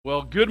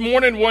Well, good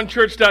morning,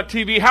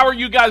 OneChurch.tv. How are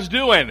you guys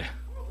doing?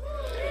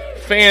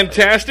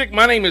 Fantastic.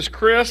 My name is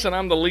Chris, and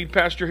I'm the lead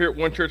pastor here at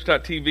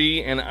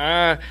OneChurch.tv, and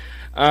I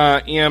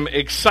am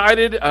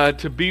excited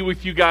to be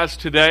with you guys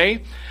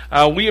today.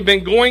 We have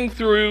been going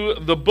through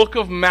the book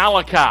of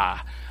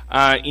Malachi,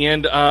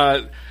 and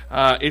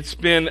it's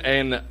been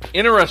an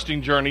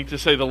interesting journey, to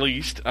say the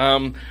least.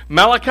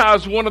 Malachi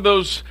is one of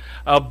those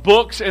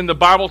books in the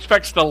Bible. In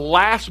fact, it's the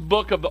last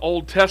book of the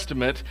Old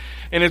Testament,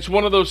 and it's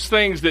one of those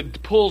things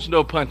that pulls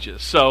no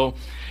punches. So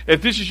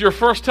if this is your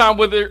first time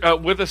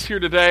with us here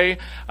today,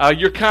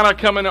 you're kind of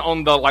coming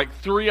on the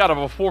 3 out of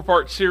a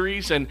 4-part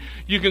series, and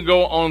you can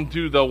go on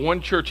to the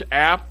One Church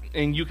app,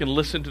 and you can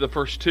listen to the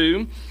first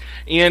 2.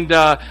 And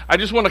I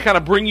just want to kind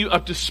of bring you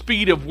up to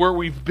speed of where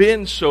we've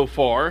been so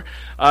far.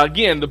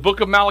 Again, the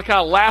book of Malachi,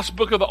 last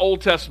book of the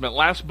Old Testament,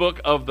 last book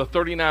of the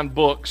 39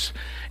 books.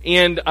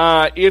 And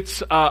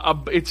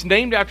it's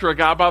named after a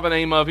guy by the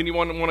name of,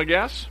 anyone want to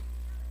guess?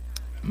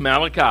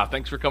 Malachi.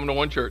 Thanks for coming to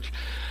One Church.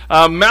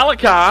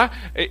 Malachi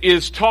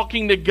is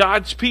talking to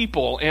God's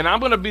people, and I'm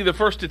going to be the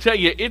first to tell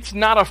you, it's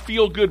not a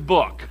feel-good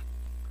book.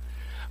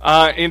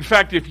 In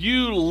fact, if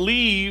you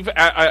leave,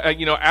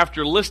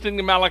 after listening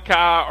to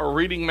Malachi or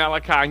reading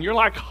Malachi, and you're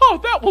like, "Oh,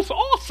 that was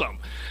awesome,"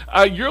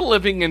 you're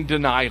living in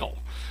denial.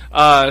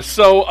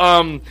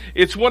 So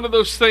it's one of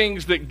those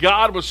things that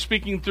God was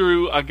speaking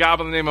through a guy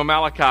by the name of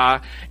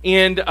Malachi,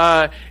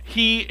 and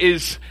he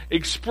is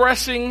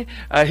expressing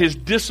his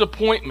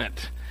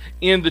disappointment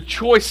in the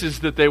choices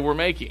that they were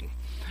making.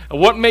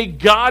 What made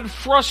God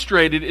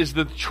frustrated is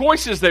the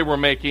choices they were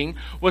making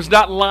was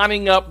not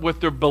lining up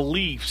with their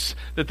beliefs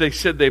that they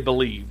said they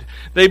believed.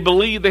 They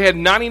believed they had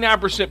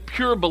 99%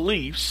 pure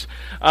beliefs,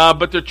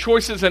 but their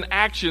choices and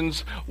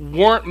actions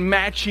weren't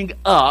matching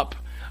up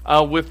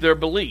with their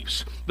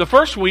beliefs. The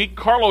first week,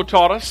 Carlo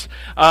taught us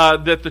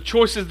that the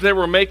choices they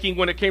were making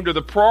when it came to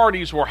the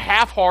priorities were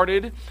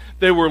half-hearted,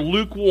 they were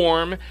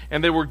lukewarm,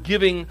 and they were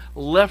giving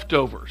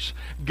leftovers.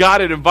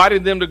 God had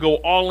invited them to go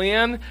all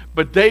in,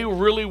 but they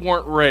really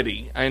weren't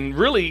ready, and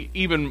really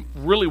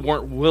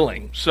weren't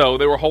willing, so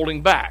they were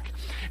holding back.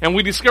 And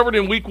we discovered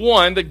in week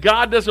 1 that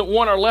God doesn't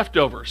want our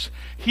leftovers.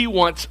 He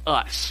wants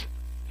us.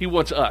 He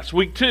wants us.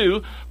 Week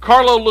 2,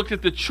 Carlo looked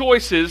at the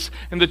choices,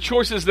 and the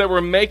choices that were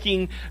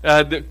making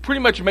that pretty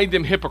much made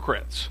them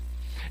hypocrites.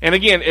 And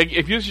again,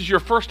 if this is your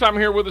first time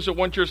here with us at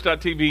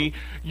OneChurch.tv,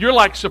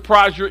 you're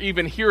surprised you're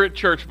even here at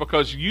church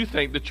because you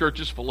think the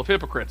church is full of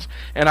hypocrites.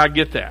 And I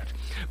get that.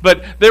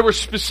 But they were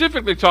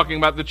specifically talking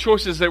about the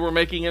choices they were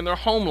making in their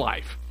home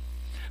life.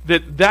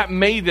 That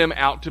made them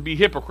out to be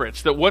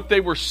hypocrites. That what they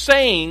were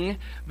saying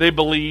they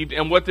believed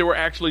and what they were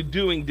actually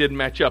doing didn't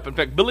match up. In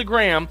fact, Billy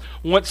Graham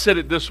once said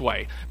it this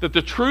way, that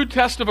the true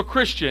test of a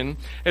Christian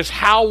is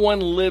how one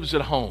lives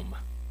at home.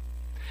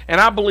 And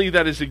I believe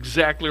that is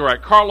exactly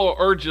right. Carlo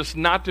urged us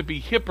not to be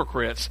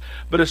hypocrites,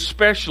 but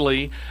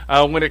especially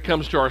when it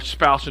comes to our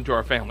spouse and to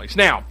our families.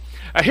 Now,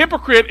 a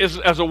hypocrite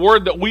is a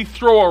word that we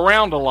throw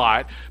around a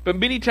lot, but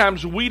many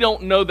times we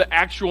don't know the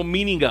actual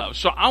meaning of.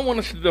 So I want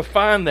us to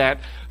define that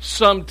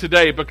some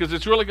today because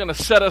it's really going to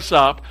set us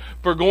up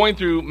for going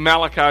through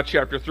Malachi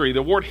chapter 3.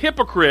 The word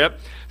hypocrite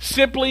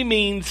simply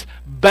means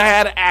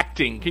bad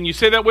acting. Can you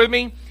say that with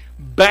me?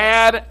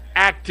 Bad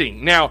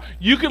acting. Now,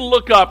 you can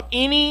look up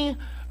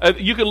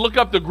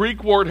the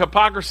Greek word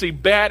hypocrisy,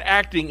 bad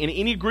acting, in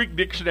any Greek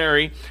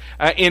dictionary,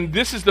 and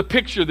this is the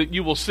picture that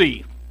you will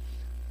see.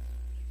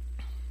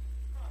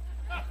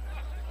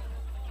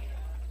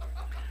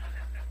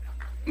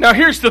 Now,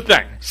 here's the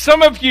thing.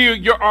 Some of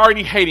you're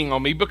already hating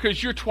on me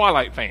because you're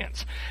Twilight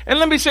fans. And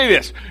let me say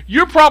this.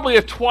 You're probably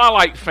a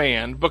Twilight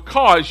fan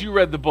because you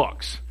read the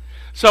books.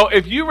 So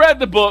if you read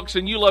the books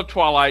and you love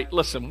Twilight,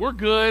 listen, we're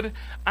good.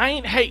 I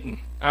ain't hating,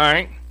 all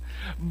right?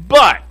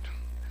 But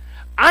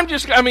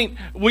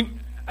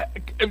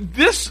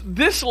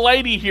this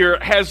lady here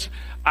has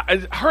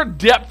her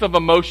depth of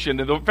emotion.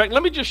 In fact,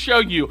 let me just show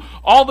you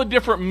all the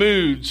different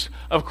moods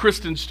of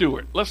Kristen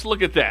Stewart. Let's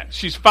look at that.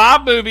 She's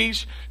 5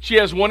 movies. She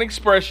has one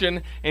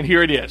expression, and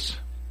here it is.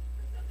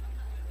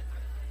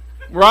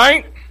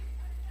 Right?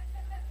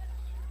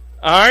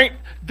 All right?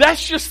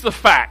 That's just the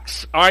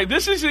facts. All right?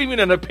 This isn't even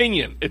an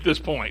opinion at this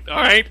point. All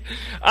right?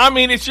 I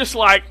mean, it's just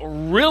like,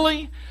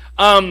 really?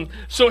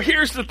 So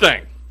here's the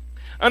thing.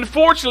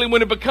 Unfortunately,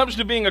 when it comes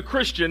to being a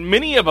Christian,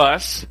 many of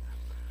us,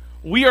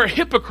 we are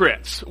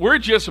hypocrites. We're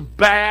just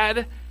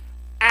bad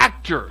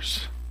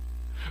actors.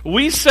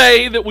 We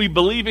say that we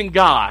believe in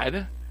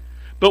God,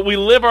 but we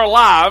live our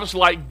lives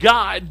like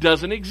God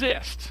doesn't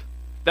exist.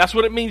 That's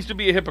what it means to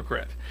be a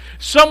hypocrite.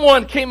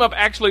 Someone came up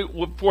actually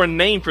for a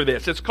name for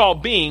this. It's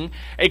called being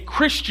a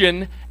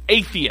Christian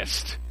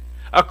atheist.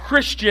 A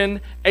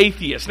Christian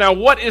atheist. Now,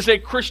 what is a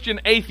Christian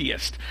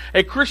atheist?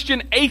 A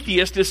Christian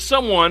atheist is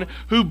someone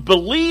who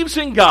believes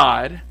in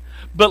God,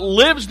 but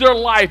lives their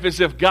life as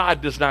if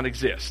God does not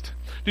exist.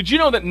 Did you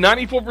know that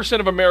 94%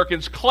 of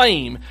Americans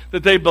claim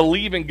that they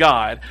believe in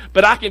God,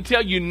 but I can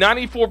tell you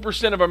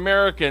 94% of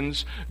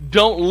Americans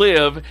don't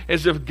live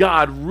as if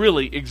God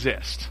really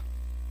exists?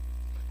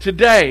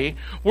 Today,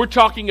 we're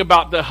talking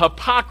about the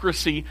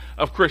hypocrisy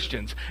of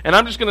Christians. And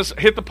I'm just going to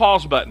hit the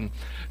pause button.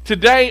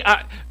 Today,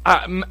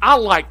 I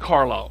like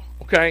Carlo,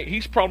 okay?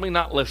 He's probably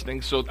not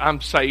listening, so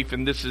I'm safe,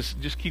 and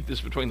just keep this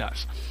between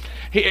us.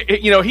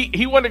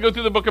 He wanted to go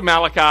through the book of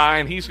Malachi,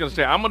 and he's going to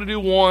say, I'm going to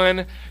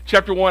do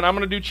chapter 1, I'm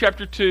going to do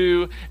chapter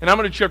 2, and I'm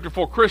going to do chapter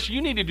 4. Chris,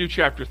 you need to do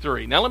chapter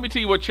 3. Now, let me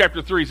tell you what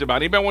chapter 3 is about.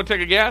 Anybody want to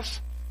take a guess?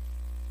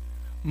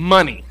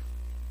 Money.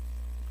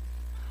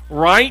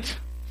 Right?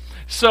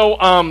 So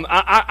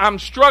I'm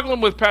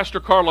struggling with Pastor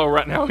Carlo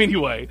right now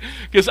anyway,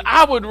 because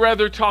I would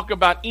rather talk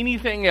about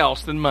anything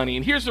else than money.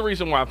 And here's the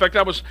reason why. In fact,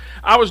 I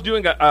was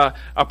doing a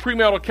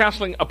premarital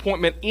counseling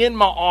appointment in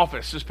my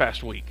office this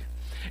past week.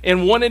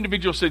 And one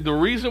individual said, the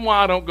reason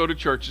why I don't go to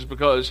church is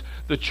because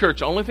the church,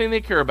 the only thing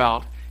they care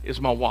about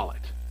is my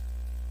wallet.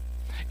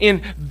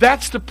 And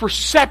that's the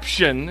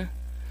perception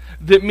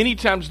that many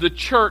times the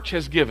church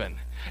has given.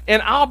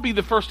 And I'll be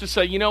the first to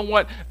say, you know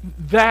what,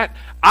 that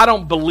I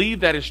don't believe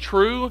that is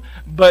true,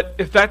 but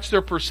if that's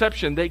their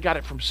perception, they got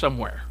it from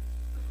somewhere.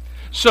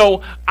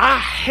 So I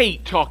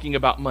hate talking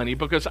about money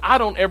because I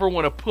don't ever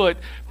want to put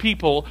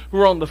people who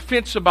are on the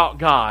fence about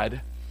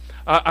God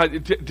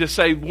to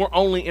say we're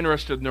only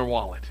interested in their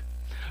wallet.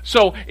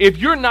 So if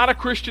you're not a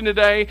Christian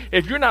today,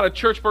 if you're not a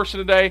church person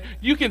today,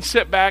 you can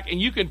sit back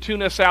and you can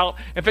tune us out.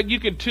 In fact, you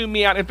can tune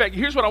me out. In fact,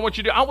 here's what I want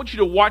you to do. I want you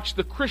to watch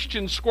the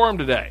Christians squirm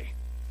today.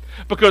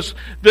 Because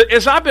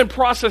as I've been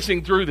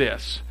processing through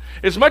this,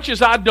 as much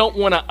as I don't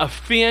want to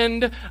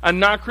offend a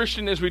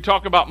non-Christian as we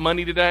talk about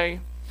money today,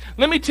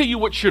 let me tell you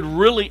what should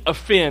really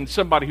offend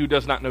somebody who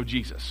does not know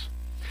Jesus.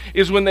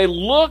 Is when they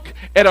look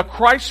at a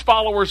Christ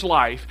follower's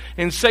life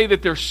and say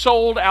that they're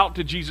sold out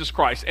to Jesus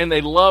Christ and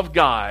they love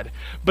God,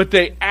 but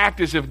they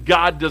act as if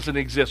God doesn't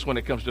exist when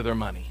it comes to their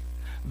money.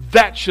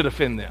 That should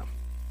offend them.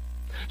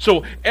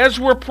 So as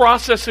we're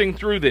processing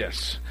through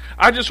this,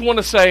 I just want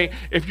to say,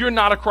 if you're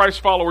not a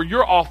Christ follower,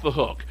 you're off the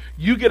hook.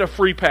 You get a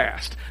free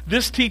pass.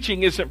 This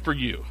teaching isn't for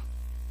you.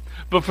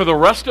 But for the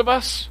rest of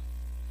us,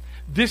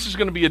 this is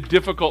going to be a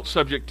difficult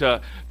subject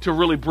to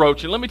really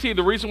broach. And let me tell you,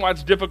 the reason why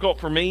it's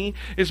difficult for me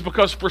is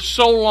because for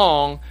so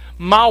long,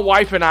 my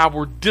wife and I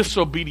were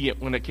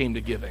disobedient when it came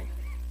to giving.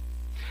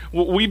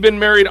 We've been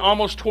married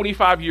almost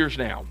 25 years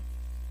now.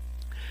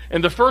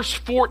 And the first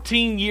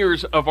 14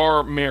 years of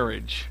our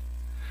marriage,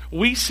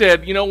 we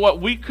said, you know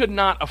what, we could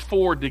not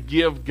afford to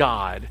give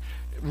God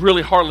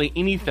really hardly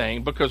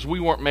anything because we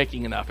weren't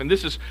making enough. And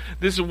this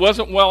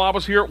wasn't while I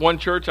was here at one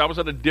church. I was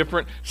at a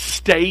different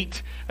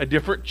state, a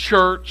different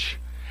church.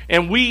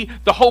 And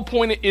the whole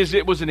point is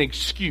it was an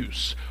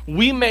excuse.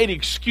 We made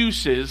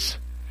excuses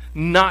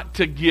not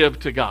to give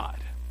to God.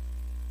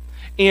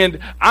 And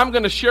I'm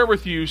going to share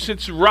with you,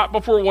 since right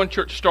before one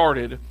church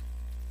started,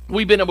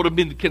 we've been able to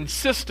be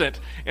consistent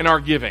in our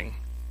giving.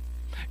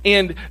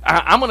 And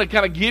I'm going to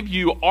kind of give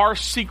you our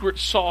secret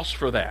sauce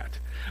for that.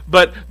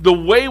 But the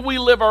way we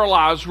live our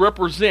lives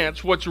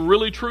represents what's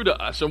really true to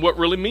us and what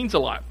really means a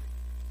lot.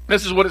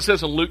 This is what it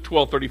says in Luke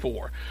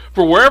 12:34.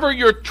 For wherever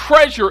your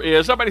treasure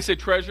is, somebody say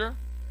treasure.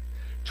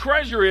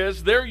 Treasure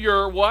is, there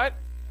your what?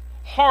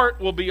 Heart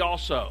will be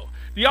also.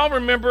 Do y'all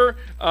remember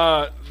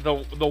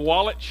the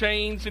wallet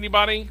chains?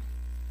 Anybody?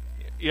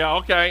 Yeah,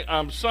 okay.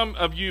 Some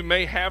of you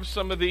may have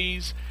some of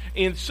these.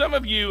 And some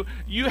of you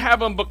have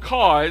them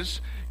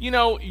because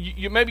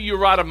maybe you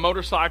ride a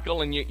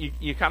motorcycle and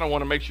you kind of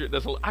want to make sure it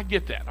doesn't. I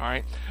get that, all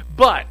right.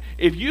 But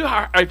if you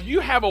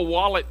have a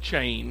wallet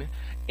chain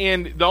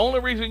and the only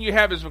reason you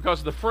have it is because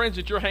of the friends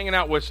that you're hanging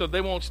out with, so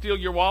they won't steal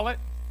your wallet,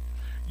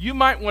 you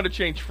might want to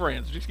change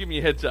friends. Just give me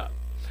a heads up.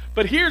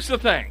 But here's the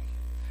thing.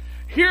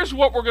 Here's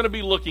what we're going to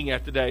be looking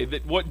at today.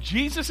 That what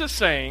Jesus is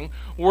saying,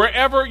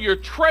 wherever your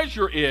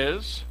treasure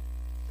is,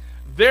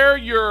 there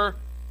your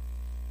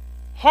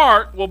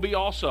heart will be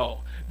also.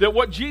 That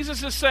what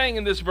Jesus is saying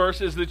in this verse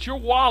is that your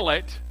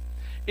wallet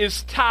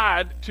is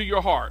tied to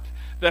your heart.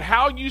 That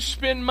how you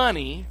spend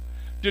money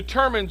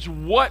determines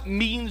what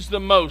means the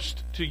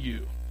most to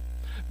you.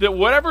 That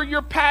whatever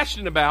you're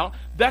passionate about,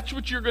 that's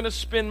what you're going to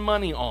spend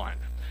money on.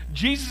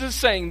 Jesus is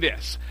saying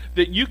this,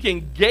 that you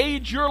can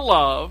gauge your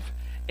love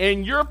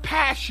and your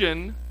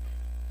passion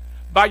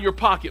by your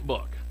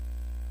pocketbook.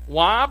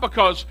 Why?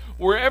 Because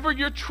wherever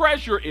your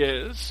treasure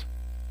is,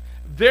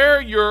 there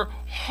your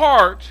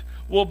heart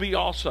will be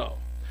also.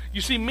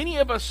 You see, many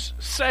of us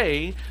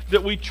say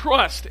that we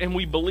trust and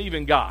we believe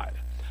in God,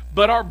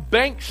 but our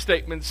bank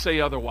statements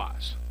say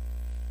otherwise.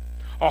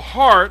 Our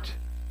heart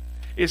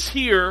is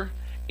here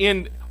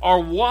in our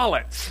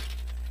wallets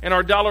and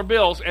our dollar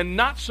bills and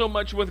not so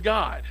much with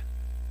God.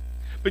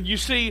 But you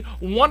see,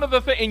 one of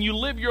the things, and you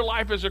live your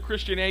life as a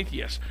Christian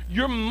atheist,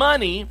 your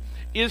money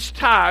is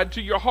tied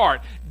to your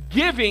heart.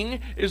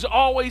 Giving is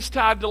always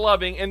tied to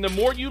loving, and the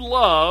more you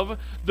love,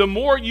 the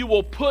more you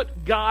will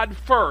put God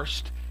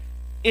first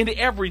in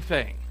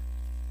everything.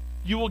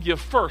 You will give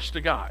first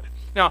to God.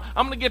 Now,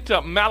 I'm going to get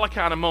to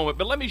Malachi in a moment,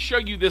 but let me show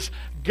you this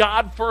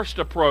God-first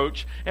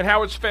approach and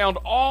how it's found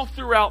all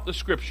throughout the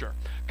Scripture.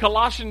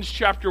 Colossians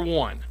chapter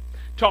 1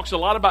 talks a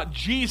lot about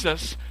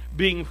Jesus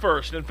being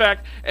first. In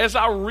fact, as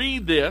I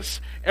read this,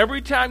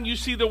 every time you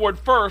see the word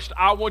first,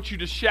 I want you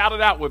to shout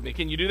it out with me.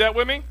 Can you do that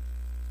with me?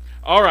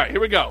 All right, here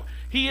we go.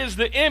 He is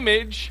the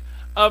image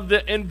of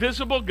the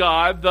invisible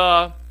God,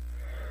 the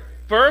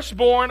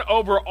firstborn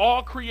over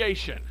all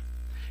creation.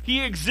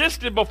 He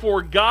existed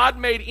before God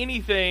made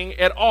anything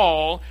at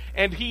all,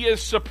 and he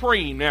is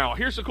supreme. Now,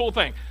 here's the cool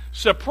thing.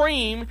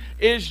 Supreme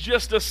is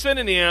just a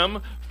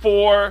synonym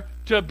for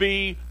to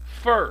be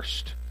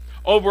first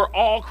over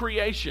all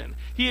creation.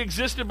 He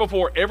existed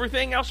before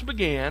everything else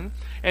began,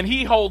 and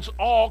he holds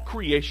all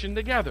creation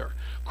together.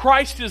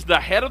 Christ is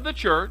the head of the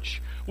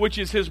church, which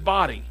is his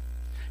body.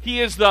 He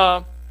is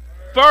the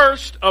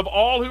first of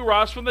all who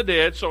rise from the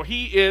dead, so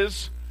he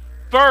is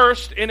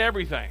first in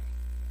everything.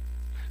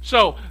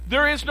 So,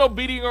 there is no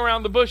beating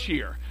around the bush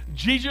here.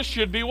 Jesus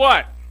should be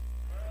what?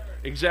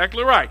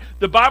 Exactly right.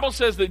 The Bible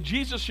says that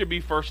Jesus should be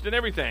first in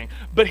everything.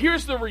 But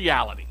here's the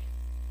reality.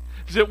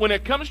 Is that when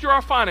it comes to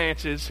our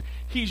finances,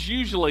 he's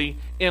usually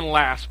in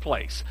last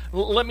place.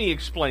 Let me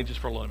explain just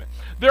for a little bit.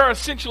 There are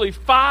essentially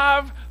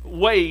 5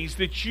 ways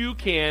that you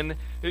can,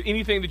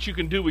 anything that you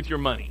can do with your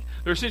money.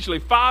 There are essentially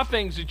 5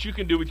 things that you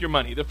can do with your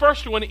money. The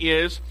first one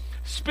is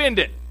spend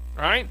it,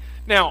 right?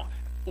 Now,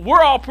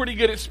 we're all pretty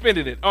good at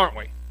spending it, aren't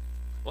we?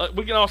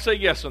 We can all say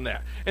yes on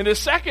that. And the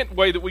second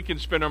way that we can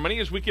spend our money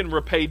is we can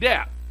repay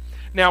debt.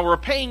 Now,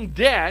 repaying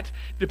debt,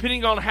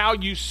 depending on how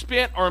you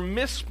spent or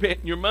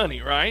misspent your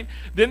money, right?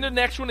 Then the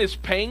next one is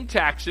paying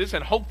taxes,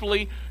 and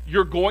hopefully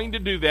you're going to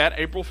do that.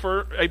 April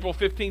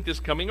 15th is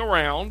coming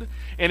around.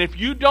 And if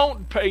you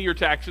don't pay your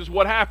taxes,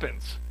 what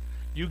happens?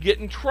 You get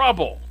in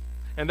trouble.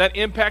 And that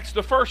impacts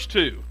the first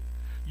 2,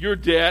 your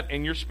debt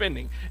and your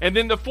spending. And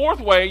then the fourth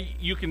way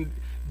you can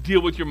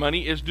deal with your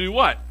money is do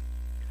what?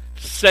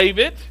 Save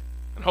it.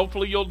 And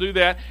hopefully you'll do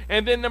that.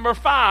 And then number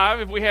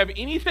 5, if we have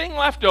anything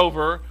left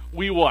over,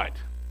 we what?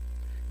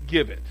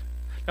 Give it.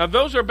 Now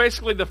those are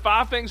basically the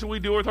 5 things that we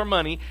do with our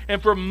money.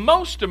 And for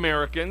most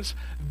Americans,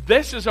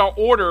 this is our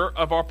order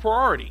of our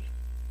priority.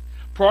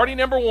 Priority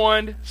number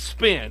 1,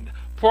 spend.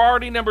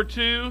 Priority number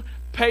 2,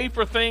 pay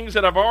for things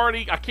that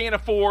I can't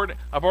afford,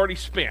 I've already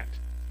spent.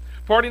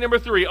 Priority number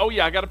 3, oh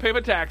yeah, I got to pay my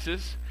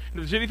taxes.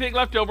 And if there's anything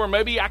left over,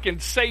 maybe I can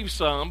save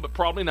some, but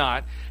probably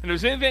not. And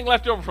if there's anything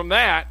left over from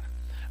that,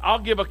 I'll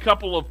give a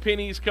couple of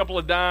pennies, couple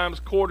of dimes,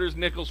 quarters,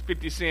 nickels,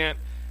 50 cents,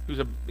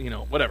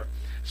 whatever.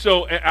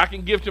 So I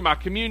can give to my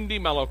community,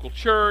 my local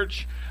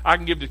church. I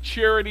can give to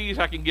charities.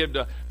 I can give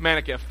to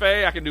Mana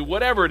Cafe. I can do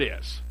whatever it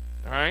is.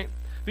 All right?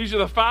 These are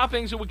the 5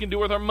 things that we can do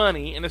with our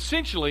money. And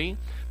essentially,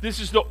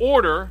 this is the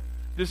order.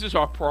 This is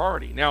our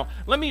priority. Now,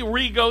 let me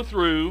re-go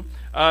through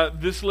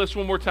this list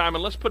one more time,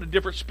 and let's put a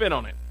different spin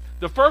on it.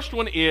 The first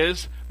one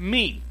is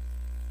me.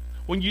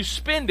 When you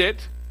spend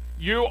it,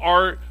 you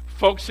are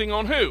focusing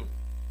on who?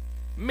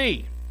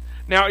 Me.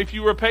 Now, if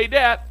you repay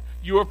debt,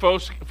 you are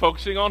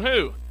focusing on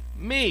who?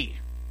 Me.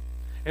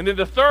 And then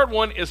the third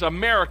one is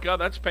America.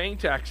 That's paying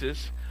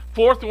taxes.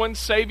 Fourth one,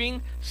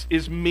 saving,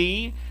 is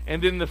me.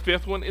 And then the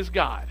fifth one is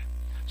God.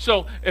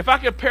 So, if I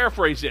could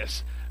paraphrase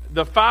this,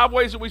 the 5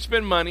 ways that we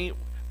spend money,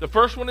 the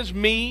first one is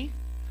me.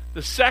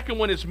 The second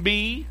one is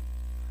me.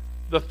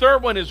 The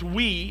third one is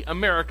we,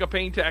 America,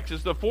 paying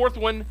taxes. The fourth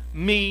one,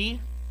 me.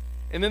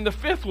 And then the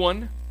fifth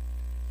one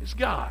is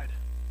God.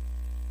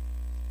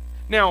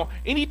 Now,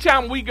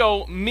 anytime we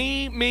go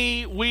me,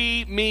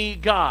 we, me,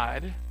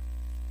 God,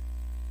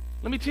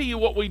 let me tell you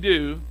what we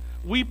do.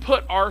 We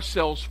put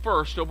ourselves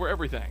first over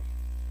everything.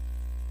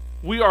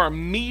 We are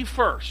me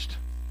first.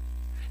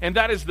 And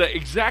that is the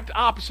exact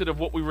opposite of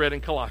what we read in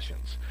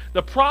Colossians.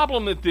 The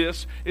problem with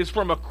this is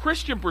from a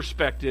Christian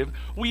perspective,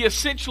 we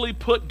essentially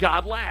put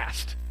God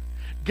last.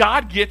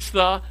 God gets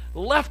the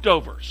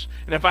leftovers.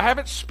 And if I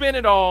haven't spent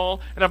it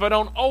all, and if I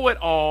don't owe it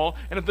all,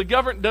 and if the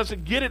government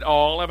doesn't get it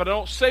all, if I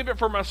don't save it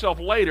for myself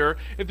later,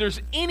 if there's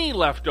any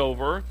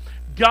leftover,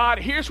 God,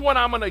 here's what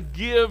I'm going to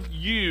give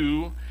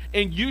you,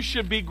 and you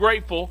should be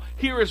grateful.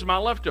 Here is my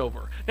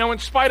leftover. Now, in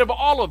spite of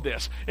all of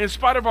this, in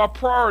spite of our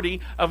priority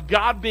of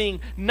God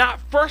being not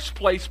first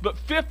place, but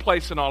fifth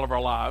place in all of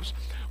our lives,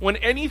 when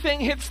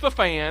anything hits the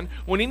fan,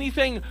 when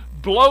anything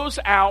blows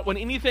out, when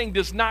anything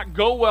does not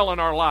go well in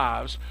our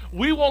lives,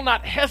 we will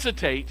not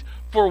hesitate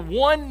for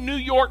one New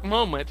York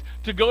moment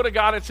to go to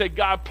God and say,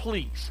 God,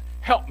 please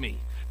help me.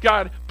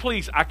 God,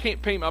 please, I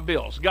can't pay my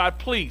bills. God,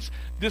 please,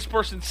 this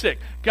person's sick.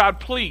 God,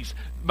 please,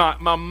 my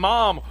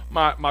mom,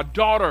 my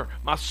daughter,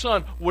 my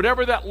son,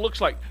 whatever that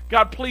looks like.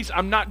 God, please,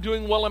 I'm not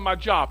doing well in my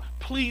job.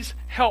 Please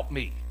help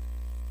me.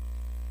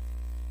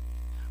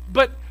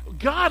 But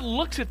God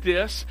looks at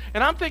this,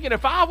 and I'm thinking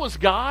if I was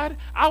God,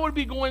 I would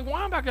be going,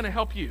 why am I going to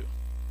help you?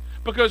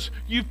 Because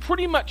you've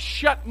pretty much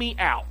shut me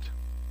out.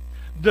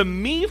 The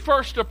me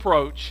first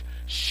approach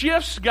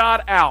shifts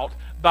God out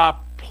by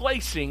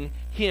placing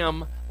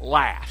him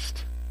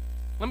last.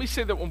 Let me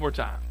say that one more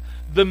time.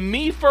 The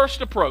me first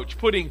approach,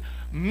 putting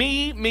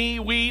me,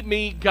 we,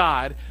 me,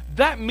 God,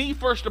 that me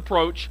first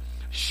approach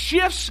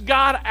shifts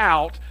God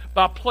out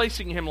by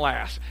placing him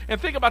last.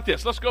 And think about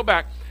this. Let's go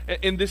back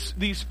in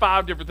these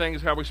 5 different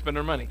things how we spend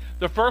our money.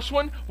 The first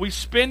one, we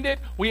spend it.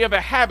 We have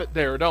a habit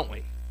there, don't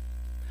we?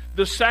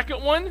 The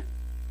second one,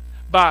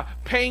 by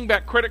paying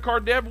back credit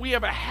card debt, we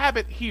have a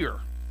habit here.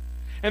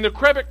 And the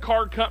credit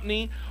card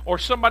company or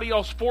somebody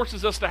else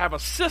forces us to have a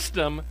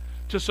system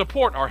to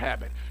support our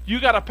habit. You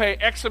got to pay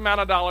X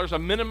amount of dollars, a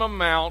minimum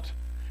amount,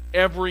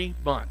 every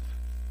month.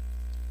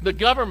 The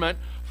government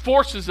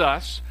forces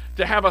us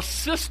to have a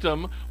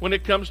system when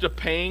it comes to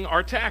paying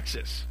our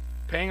taxes.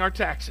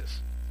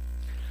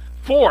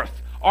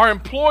 Fourth, our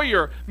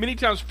employer many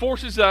times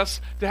forces us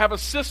to have a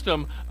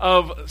system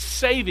of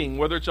saving,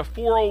 whether it's a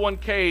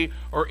 401k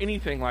or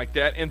anything like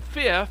that. And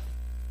fifth,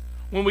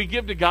 when we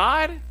give to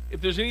God, if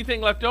there's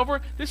anything left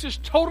over, this is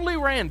totally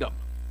random.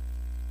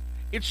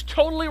 It's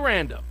totally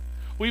random.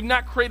 We've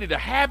not created a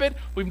habit.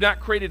 We've not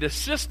created a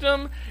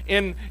system.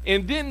 And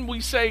then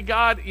we say,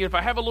 God, if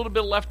I have a little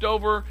bit left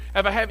over,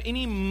 if I have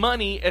any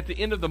money at the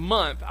end of the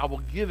month, I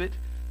will give it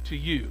to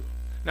you.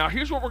 Now,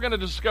 here's what we're going to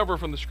discover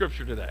from the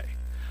scripture today.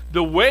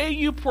 The way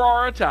you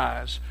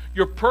prioritize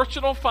your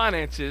personal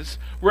finances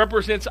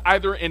represents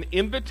either an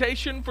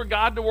invitation for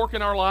God to work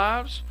in our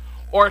lives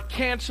or a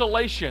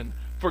cancellation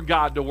for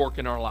God to work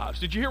in our lives.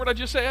 Did you hear what I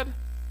just said?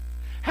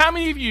 How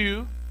many of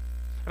you,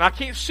 and I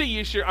can't see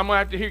you, so I'm going to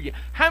have to hear you.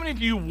 How many of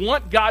you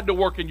want God to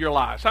work in your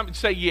lives? Somebody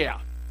say, yeah.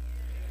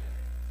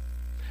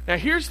 Now,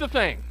 here's the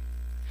thing.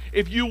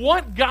 If you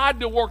want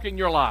God to work in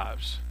your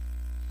lives,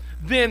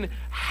 then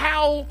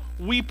how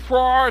we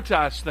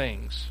prioritize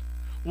things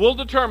will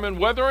determine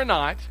whether or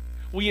not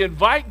we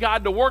invite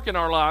God to work in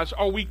our lives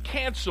or we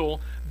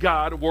cancel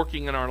God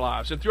working in our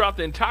lives. And throughout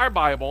the entire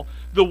Bible,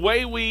 the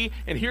way we,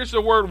 and here's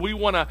the word we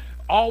want to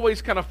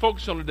always kind of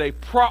focus on today,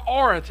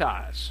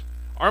 prioritize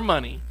our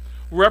money,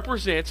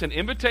 represents an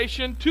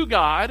invitation to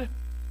God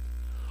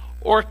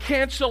or a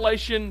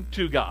cancellation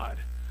to God.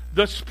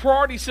 The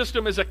priority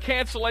system is a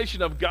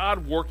cancellation of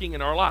God working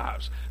in our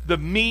lives. The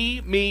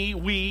me,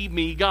 we,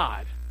 me,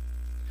 God.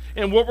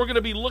 And what we're going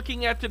to be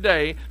looking at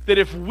today, that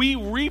if we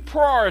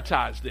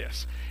reprioritize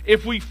this,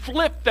 if we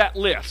flip that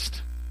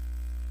list,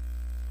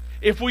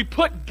 if we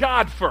put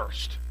God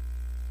first,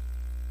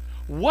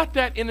 what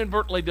that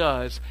inadvertently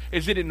does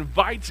is it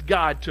invites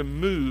God to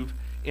move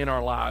in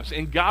our lives.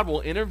 And God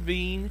will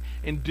intervene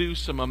and do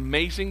some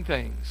amazing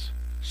things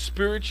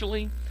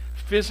spiritually,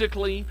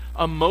 physically,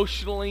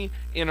 emotionally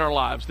in our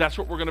lives. That's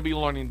what we're going to be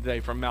learning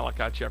today from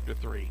Malachi chapter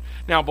 3.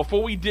 Now,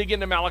 before we dig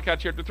into Malachi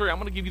chapter 3, I'm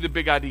going to give you the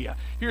big idea.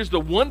 Here's the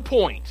one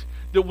point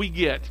that we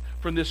get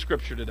from this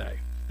scripture today.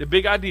 The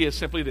big idea is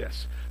simply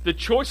this. The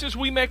choices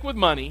we make with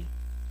money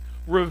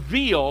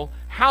reveal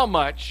how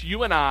much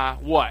you and I,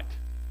 what?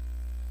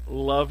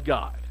 Love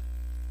God.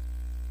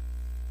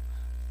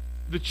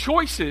 The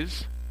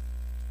choices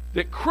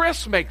that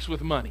Chris makes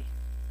with money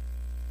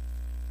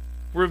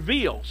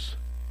reveals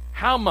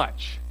how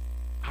much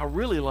I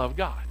really love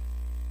God.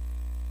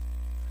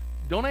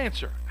 Don't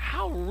answer.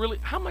 How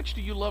much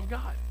do you love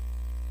God?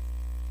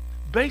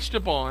 Based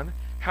upon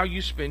how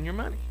you spend your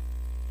money.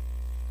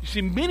 You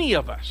see, many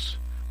of us,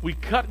 we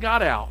cut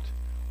God out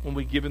when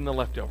we give him the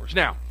leftovers.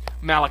 Now,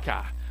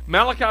 Malachi.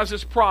 Malachi is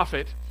this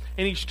prophet,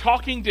 and he's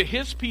talking to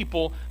his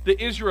people,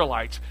 the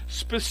Israelites,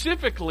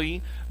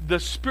 specifically the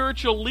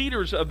spiritual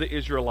leaders of the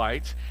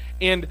Israelites,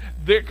 and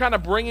they're kind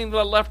of bringing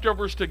the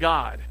leftovers to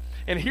God.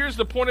 And here's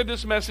the point of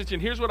this message,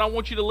 and here's what I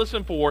want you to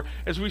listen for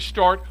as we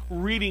start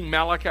reading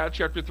Malachi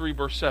chapter 3,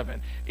 verse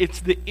 7. It's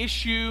the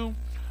issue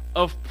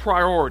of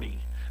priority.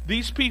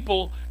 These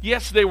people,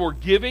 yes, they were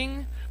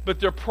giving, but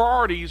their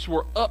priorities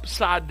were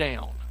upside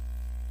down.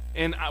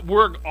 And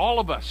all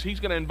of us, he's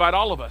going to invite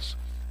all of us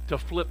to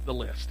flip the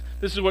list.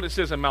 This is what it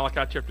says in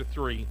Malachi chapter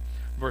 3,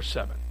 verse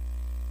 7.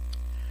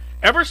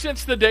 Ever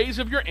since the days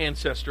of your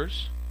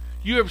ancestors,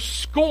 you have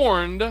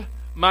scorned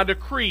my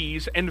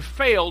decrees and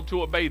failed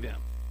to obey them.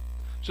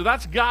 So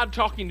that's God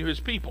talking to his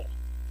people.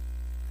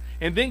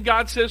 And then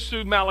God says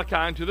through Malachi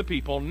and to the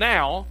people,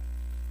 now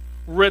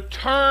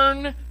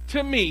return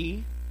to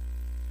me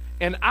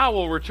and I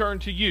will return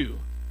to you,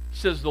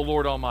 says the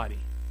Lord Almighty.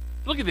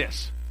 Look at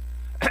this.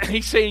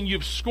 He's saying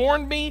you've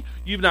scorned me,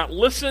 you've not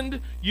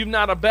listened, you've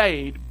not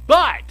obeyed,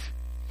 but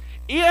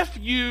if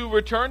you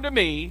return to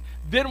me,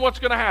 then what's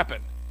going to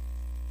happen?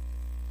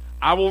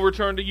 I will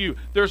return to you.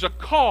 There's a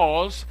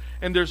cause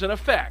and there's an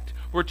effect.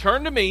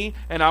 Return to me,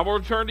 and I will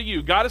return to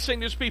you. God is saying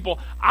to his people,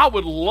 I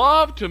would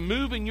love to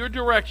move in your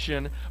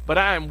direction, but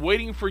I am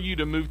waiting for you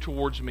to move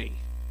towards me.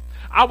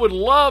 I would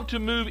love to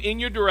move in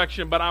your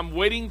direction, but I'm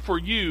waiting for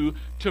you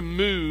to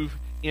move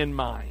in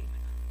mine.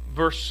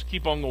 Verse,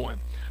 keep on going.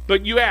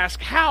 But you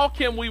ask, how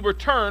can we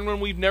return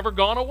when we've never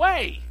gone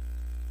away?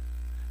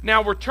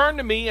 Now return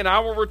to me, and I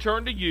will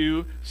return to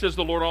you, says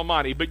the Lord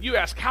Almighty. But you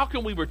ask, how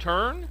can we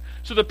return?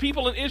 So the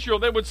people in Israel,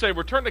 they would say,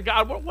 return to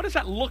God. What does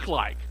that look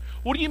like?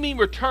 What do you mean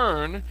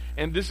return?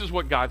 And this is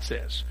what God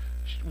says.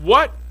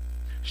 What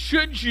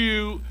should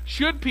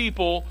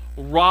people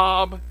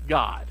rob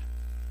God?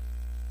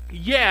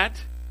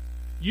 Yet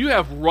you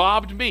have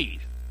robbed me.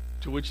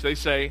 To which they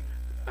say,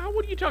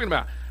 what are you talking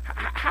about?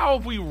 How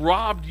have we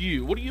robbed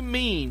you? What do you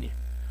mean?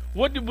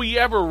 What did we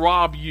ever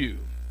rob you?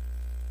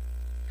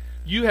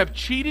 You have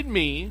cheated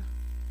me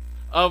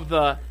of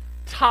the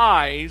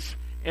tithes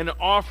and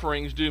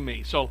offerings due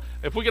me. So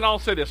if we can all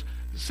say this,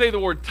 say the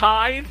word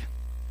tithe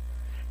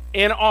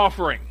and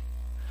offering.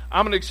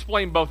 I'm going to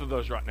explain both of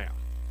those right now.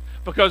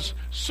 Because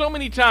so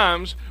many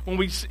times when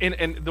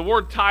and the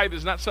word tithe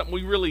is not something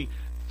we really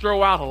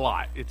throw out a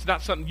lot. It's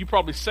not something you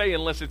probably say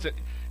unless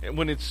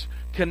when it's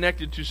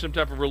connected to some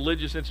type of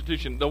religious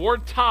institution. The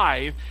word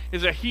tithe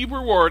is a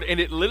Hebrew word, and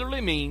it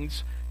literally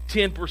means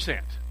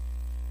 10%.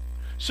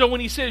 So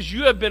when he says,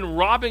 you have been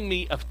robbing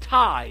me of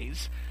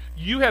tithes,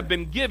 you have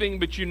been giving,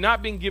 but you've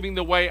not been giving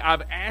the way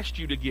I've asked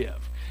you to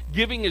give.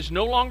 Giving is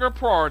no longer a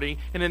priority,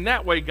 and in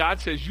that way, God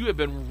says, you have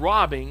been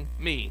robbing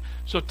me.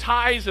 So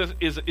tithes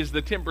is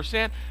the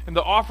 10%, and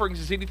the offerings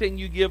is anything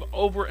you give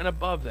over and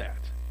above that.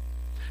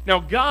 Now,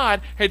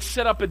 God had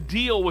set up a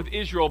deal with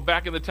Israel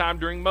back in the time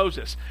during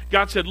Moses.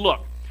 God said,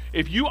 look,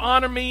 if you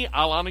honor me,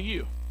 I'll honor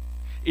you.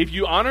 If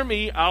you honor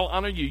me, I'll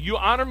honor you. You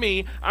honor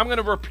me, I'm going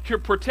to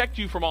protect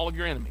you from all of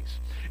your enemies.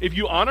 If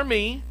you honor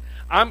me,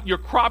 your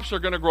crops are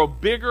going to grow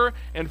bigger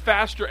and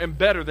faster and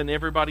better than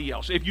everybody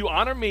else. If you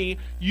honor me,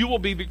 you will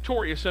be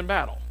victorious in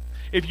battle.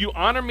 If you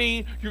honor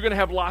me, you're going to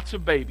have lots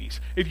of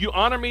babies. If you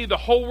honor me, the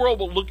whole world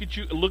will look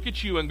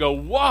at you and go,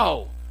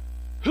 whoa,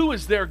 who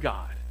is their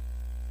God?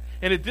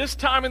 And at this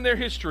time in their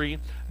history,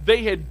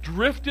 they had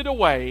drifted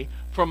away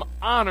from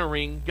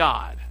honoring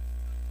God.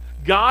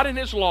 God and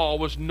his law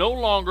was no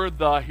longer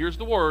here's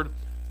the word,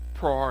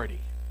 priority.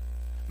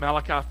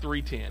 Malachi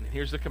 3:10, and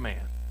here's the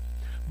command.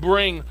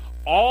 Bring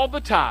all the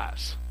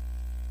tithes.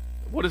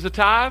 What is a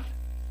tithe?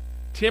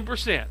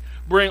 10%.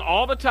 Bring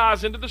all the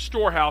tithes into the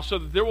storehouse so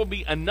that there will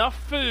be enough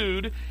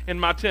food in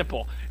my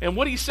temple. And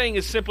what he's saying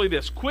is simply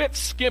this. Quit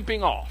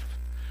skimping off.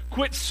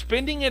 Quit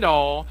spending it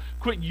all.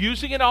 Quit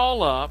using it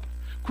all up.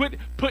 Quit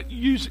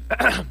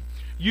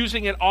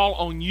using it all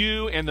on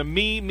you and the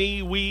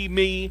me, we,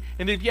 me.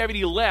 And if you have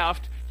any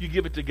left, you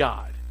give it to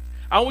God.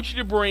 I want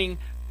you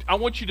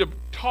to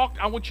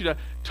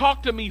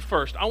talk to me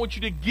first. I want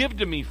you to give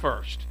to me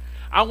first.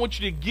 I want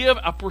you to give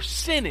a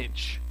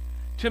percentage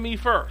to me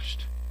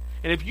first.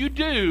 And if you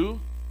do,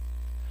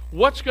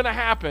 what's going to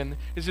happen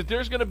is that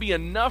there's going to be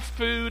enough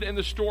food in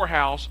the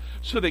storehouse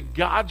so that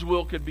God's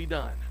will could be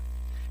done.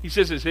 He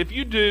says this, if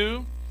you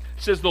do,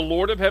 says the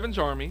Lord of heaven's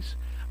armies,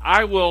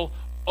 I will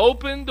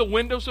open the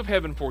windows of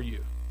heaven for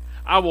you.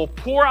 I will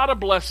pour out a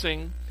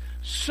blessing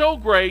so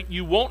great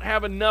you won't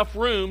have enough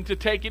room to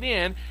take it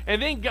in.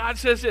 And then God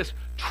says this,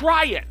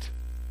 try it.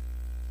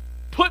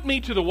 Put me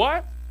to the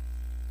what?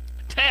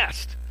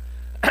 Test.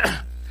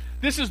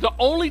 This is the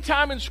only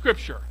time in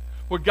Scripture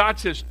where God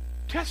says,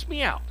 test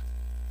me out.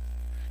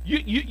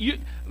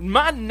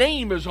 My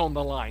name is on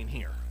the line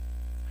here.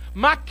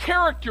 My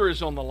character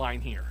is on the line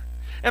here.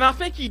 And I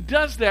think he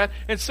does that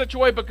in such a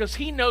way because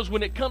he knows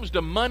when it comes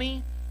to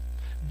money,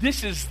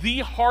 this is the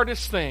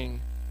hardest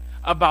thing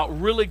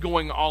about really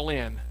going all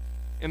in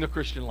the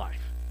Christian life.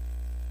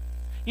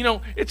 You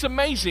know, it's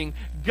amazing.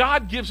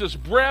 God gives us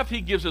breath.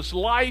 He gives us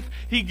life.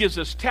 He gives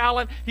us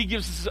talent. He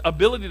gives us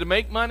ability to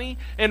make money.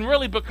 And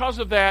really because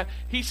of that,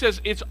 he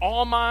says, it's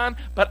all mine,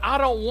 but I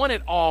don't want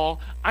it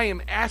all. I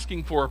am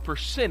asking for a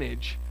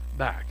percentage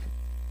back.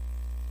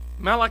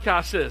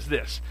 Malachi says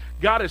this,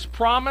 God has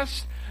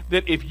promised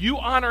that if you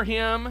honor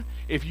him,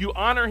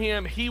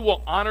 he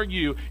will honor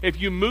you. If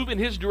you move in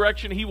his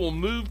direction, he will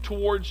move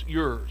towards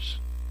yours.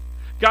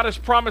 God has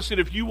promised that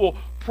if you will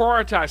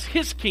prioritize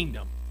his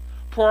kingdom,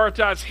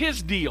 prioritize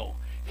his deal,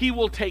 he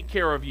will take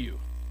care of you.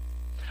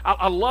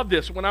 I love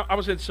this. When I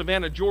was in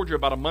Savannah, Georgia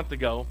about a month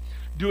ago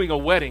doing a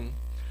wedding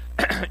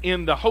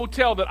in the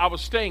hotel that I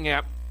was staying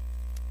at,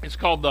 it's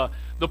called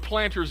the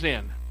Planters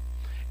Inn.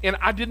 And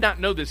I did not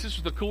know this. This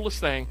was the coolest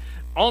thing.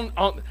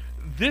 On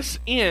this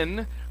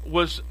inn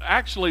was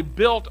actually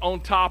built on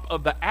top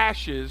of the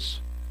ashes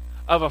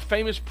of a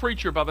famous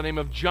preacher by the name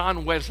of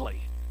John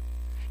Wesley.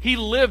 He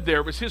lived there.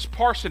 It was his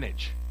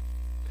parsonage.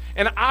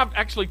 And I've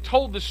actually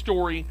told this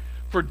story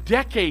for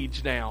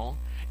decades now,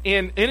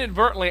 and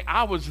inadvertently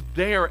I was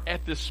there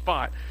at this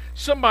spot.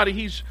 Somebody,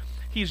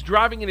 he's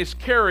driving in his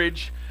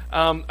carriage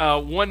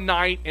one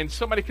night, and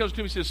somebody comes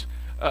to him and says,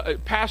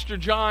 Pastor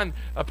John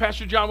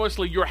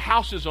Wesley, your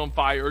house is on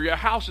fire, or your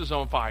house is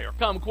on fire.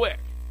 Come quick.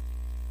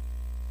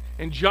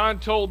 And John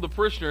told the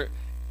parishioner,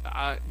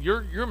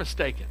 you're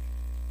mistaken.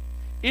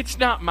 It's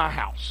not my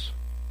house.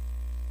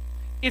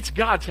 It's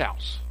God's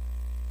house.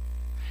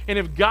 And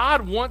if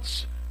God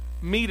wants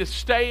me to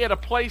stay at a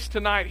place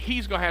tonight,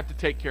 he's going to have to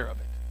take care of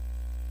it.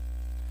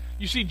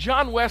 You see,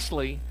 John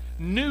Wesley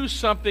knew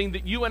something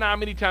that you and I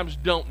many times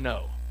don't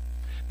know.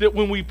 That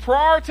when we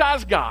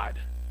prioritize God,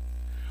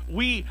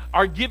 we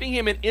are giving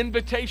him an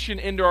invitation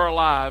into our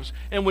lives.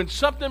 And when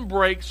something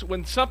breaks,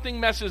 when something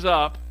messes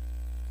up,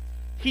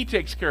 he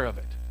takes care of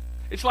it.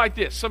 It's like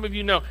this. Some of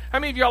you know. How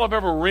many of y'all have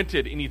ever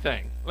rented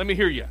anything? Let me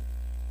hear you.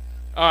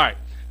 All right.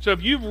 So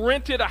if you've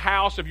rented a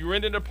house, if you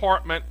rented an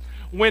apartment,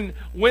 when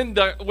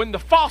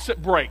the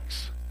faucet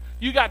breaks,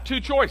 you got two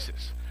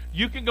choices.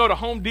 You can go to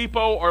Home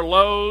Depot or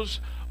Lowe's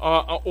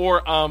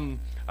or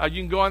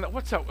you can go on,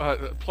 what's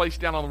that place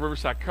down on the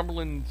riverside?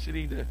 Cumberland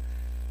City?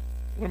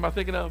 What am I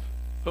thinking of?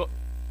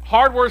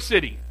 Hardware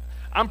City.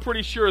 I'm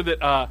pretty sure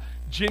that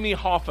Jimmy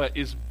Hoffa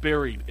is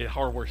buried at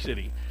Hardware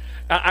City.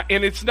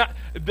 And it's not,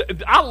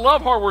 I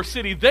love Hardware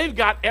City. They've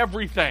got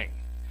everything.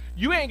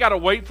 You ain't got to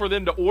wait for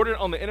them to order it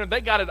on the internet.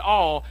 They got it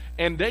all,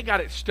 and they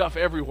got it stuff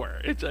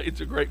everywhere.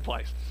 It's a great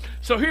place.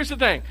 So here's the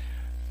thing.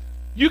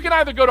 You can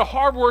either go to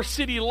Hardware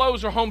City,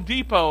 Lowe's, or Home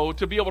Depot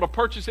to be able to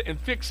purchase it and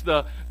fix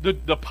the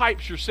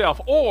pipes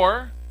yourself.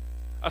 Or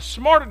a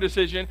smarter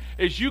decision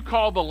is you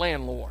call the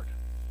landlord.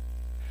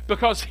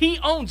 Because he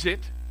owns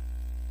it.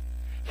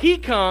 He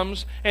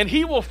comes and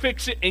he will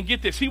fix it, and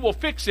get this, he will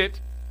fix it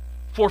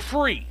for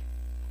free.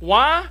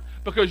 Why?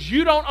 Because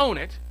you don't own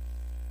it.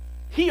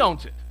 He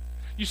owns it.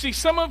 You see,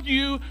 some of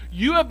you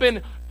have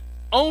been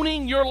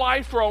owning your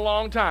life for a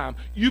long time.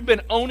 You've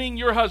been owning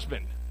your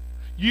husband.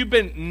 You've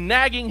been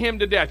nagging him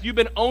to death. You've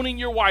been owning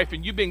your wife,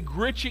 and you've been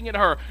gritching at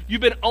her.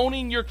 You've been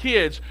owning your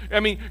kids. I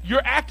mean,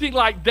 you're acting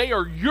like they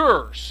are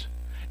yours.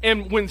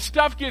 And when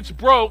stuff gets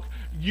broke,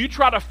 you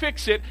try to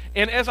fix it.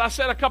 And as I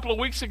said a couple of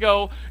weeks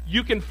ago,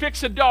 you can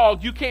fix a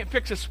dog. You can't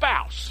fix a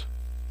spouse.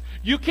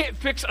 You can't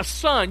fix a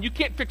son. You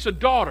can't fix a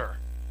daughter.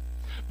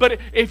 But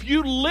if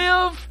you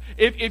live,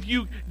 if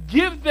you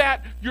give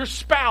that, your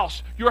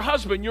spouse, your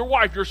husband, your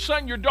wife, your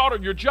son, your daughter,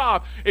 your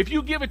job, if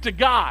you give it to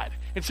God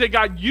and say,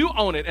 God, you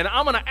own it, and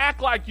I'm going to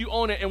act like you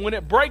own it, and when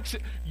it breaks,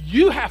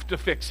 you have to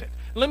fix it.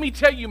 Let me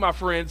tell you, my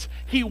friends,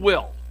 He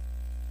will.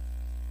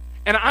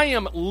 And I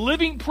am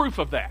living proof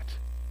of that.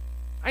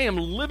 I am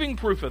living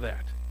proof of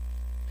that.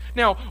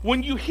 Now,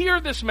 when you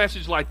hear this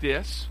message like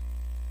this,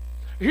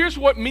 here's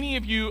what many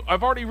of you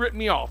have already written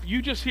me off.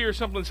 You just hear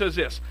something that says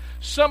this: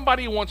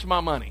 somebody wants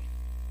my money.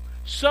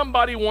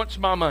 Somebody wants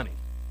my money.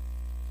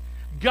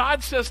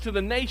 God says to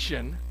the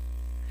nation,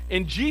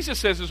 and Jesus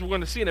says, as we're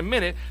going to see in a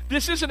minute,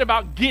 this isn't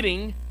about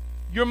getting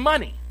your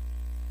money.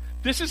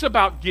 This is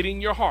about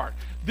getting your heart.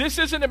 This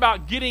isn't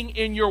about getting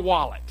in your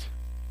wallet.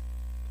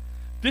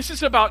 This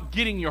is about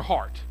getting your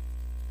heart.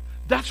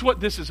 That's what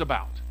this is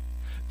about.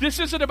 This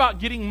isn't about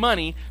getting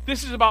money.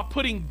 This is about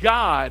putting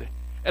God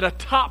at a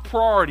top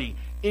priority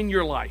in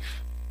your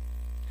life.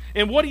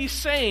 And what He's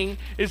saying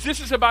is this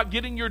is about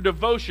getting your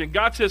devotion.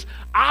 God says,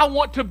 I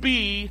want to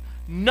be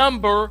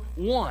number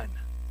one.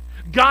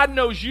 God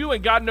knows you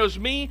and God knows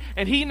me,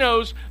 and He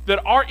knows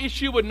that our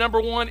issue with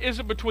number one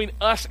isn't between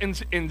us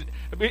and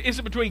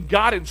isn't between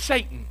God and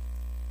Satan.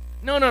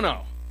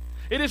 No.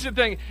 It isn't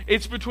thing.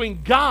 It's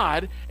between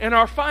God and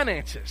our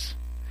finances.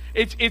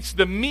 It's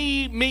the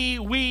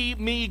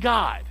me,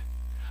 God.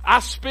 I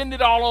spend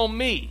it all on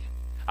me.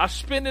 I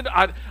spend it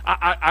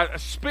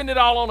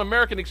all on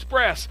American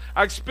Express.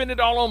 I spend it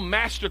all on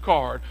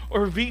MasterCard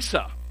or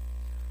Visa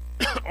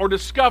or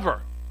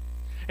Discover.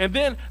 And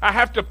then I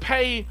have to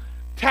pay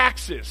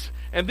taxes.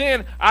 And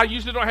then I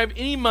usually don't have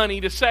any money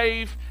to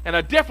save, and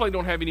I definitely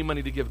don't have any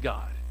money to give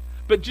God.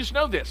 But just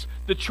know this: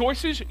 the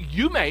choices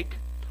you make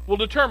will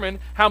determine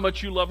how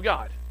much you love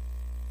God.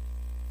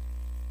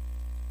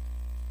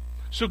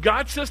 So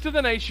God says to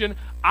the nation,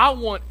 I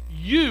want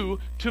you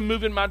to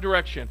move in my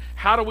direction.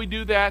 How do we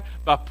do that?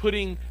 By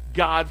putting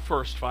God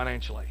first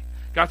financially.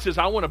 God says,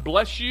 I want to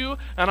bless you,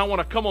 and I want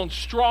to come on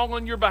strong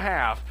on your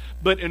behalf.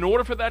 But in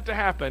order for that to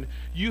happen,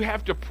 you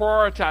have to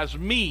prioritize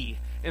me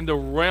in the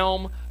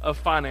realm of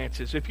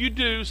finances. If you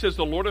do, says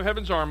the Lord of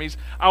Heaven's armies,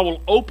 I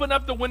will open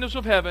up the windows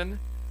of heaven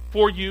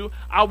for you.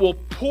 I will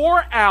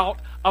pour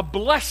out a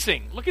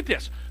blessing. Look at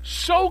this.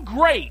 So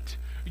great,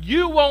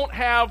 you won't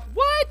have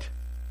what?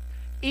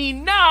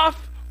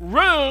 Enough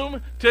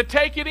room to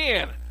take it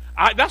in.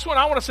 That's what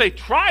I want to say.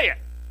 Try it.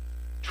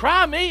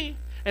 Try me.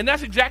 And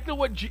that's exactly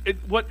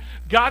what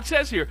God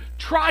says here.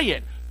 Try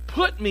it.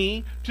 Put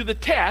me to the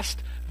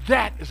test.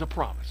 That is a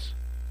promise.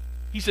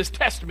 He says,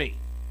 test me.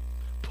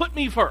 Put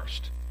me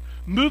first.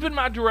 Move in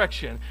my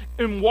direction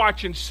and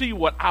watch and see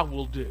what I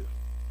will do.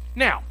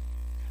 Now,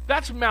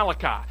 that's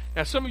Malachi.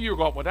 Now, some of you are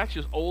going, well, that's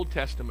just Old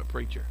Testament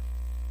preacher.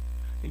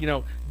 You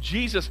know,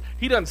 Jesus,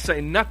 He doesn't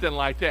say nothing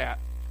like that.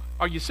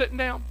 Are you sitting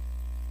down?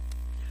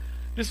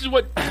 This is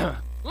what,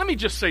 let me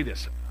just say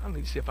this. I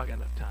need to see if I got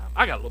enough time.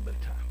 I got a little bit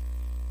of time.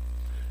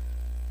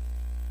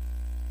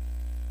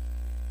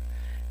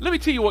 Let me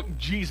tell you what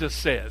Jesus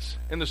says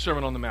in the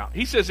Sermon on the Mount.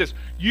 He says this: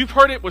 you've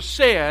heard it was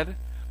said,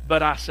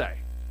 but I say.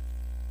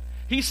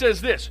 He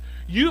says this: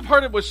 you've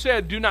heard it was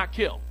said, do not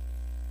kill.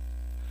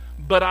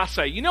 But I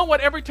say. You know what?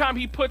 Every time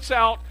He puts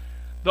out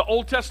the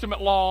Old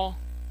Testament law,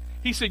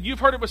 He said, you've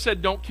heard it was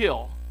said, don't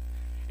kill.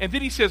 And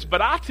then He says,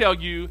 but I tell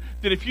you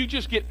that if you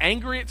just get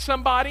angry at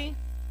somebody,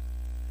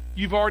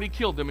 you've already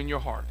killed them in your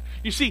heart.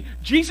 You see,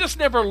 Jesus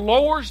never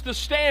lowers the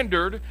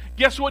standard.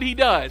 Guess what He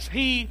does?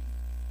 He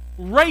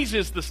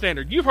raises the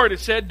standard. You've heard it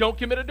said, don't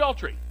commit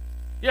adultery.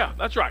 Yeah,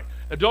 that's right.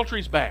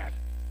 Adultery's bad.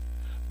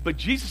 But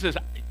Jesus says,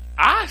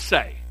 I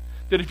say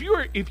that if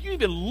you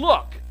even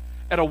look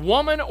at a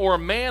woman or a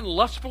man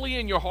lustfully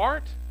in your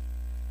heart,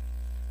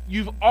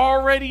 you've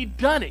already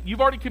done it.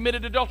 You've already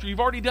committed adultery. You've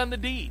already done the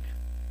deed.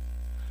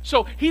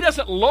 So he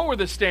doesn't lower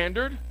the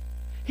standard.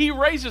 He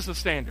raises the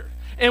standard.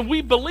 And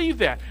we believe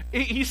that.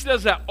 He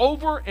says that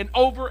over and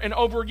over and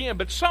over again.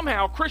 But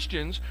somehow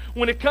Christians,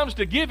 when it comes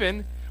to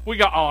giving, we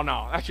go, oh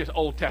no, that's just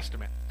Old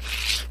Testament.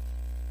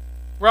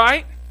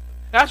 Right?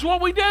 That's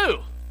what we do.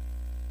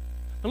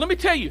 And let me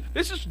tell you,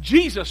 this is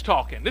Jesus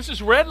talking. This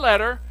is red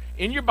letter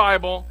in your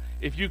Bible,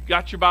 if you've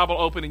got your Bible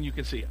open and you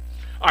can see it.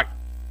 All right,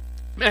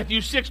 Matthew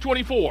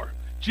 6:24.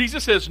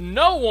 Jesus says,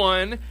 no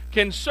one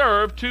can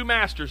serve two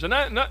masters. In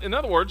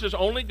other words, there's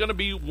only going to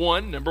be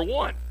one, number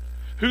one.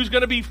 Who's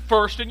going to be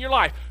first in your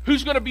life?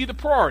 Who's going to be the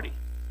priority?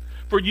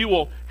 For you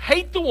will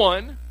hate the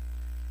one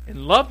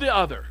and love the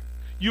other.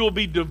 You will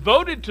be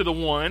devoted to the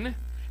one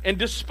and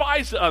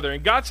despise the other.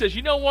 And God says,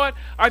 you know what?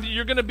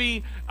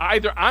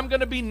 Either I'm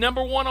going to be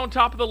number one on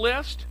top of the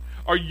list,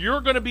 or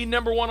you're going to be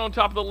number one on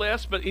top of the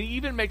list. But it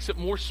even makes it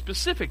more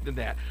specific than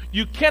that.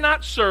 You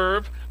cannot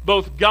serve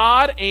both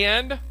God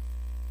and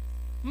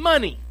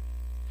money.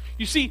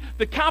 You see,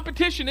 the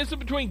competition isn't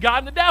between God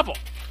and the devil.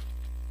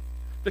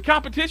 The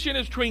competition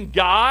is between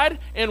God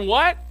and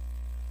what?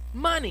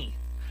 Money.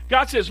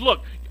 God says,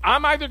 look,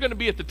 I'm either going to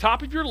be at the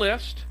top of your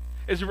list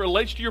as it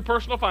relates to your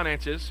personal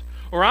finances,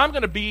 or I'm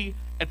going to be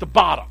at the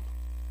bottom.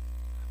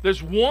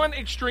 There's one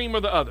extreme or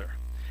the other.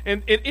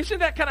 And isn't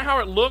that kind of how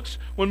it looks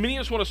when many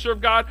of us want to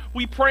serve God?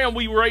 We pray and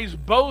we raise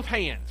both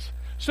hands.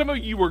 Some of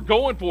you were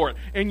going for it,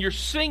 and you're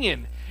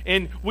singing,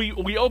 and we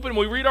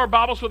read our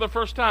Bibles for the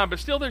first time, but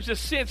still there's this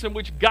sense in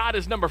which God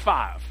is number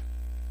 5.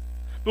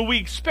 But we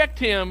expect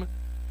him,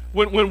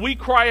 when we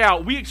cry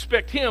out, we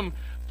expect him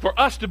for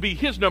us to be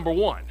his number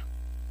 1,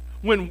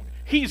 when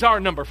he's our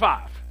number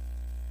 5.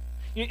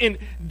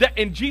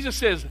 And Jesus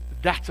says,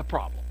 that's a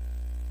problem.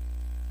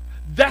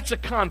 That's a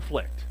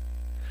conflict.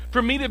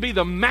 For me to be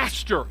the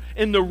master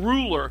and the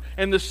ruler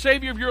and the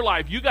savior of your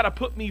life, you got to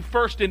put me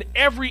first in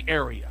every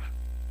area.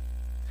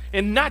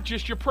 And not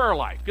just your prayer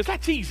life, because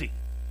that's easy.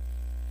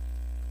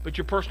 But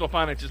your personal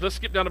finances. Let's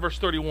skip down to verse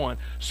 31.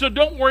 So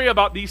don't worry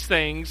about these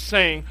things,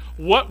 saying,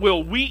 what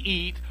will we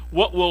eat?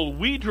 What will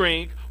we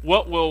drink?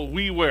 What will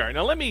we wear?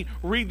 Now let me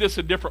read this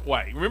a different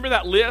way. Remember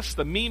that list?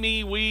 The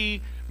me,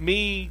 we,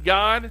 me,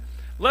 God?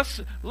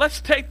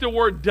 Let's take the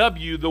word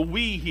W, the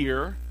we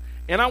here,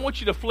 and I want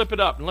you to flip it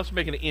up, and let's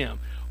make it an M.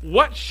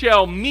 What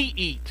shall me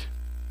eat?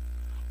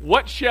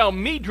 What shall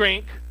me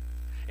drink?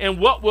 And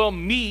what will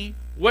me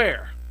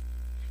wear?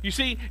 You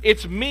see,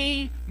 it's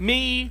me.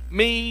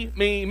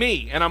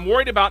 And I'm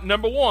worried about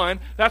number 1.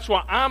 That's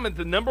why I'm at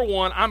the number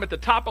 1. I'm at the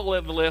top of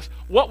the list.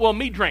 What will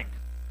me drink?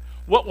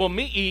 What will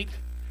me eat?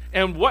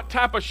 And what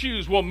type of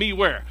shoes will me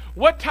wear?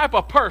 What type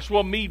of purse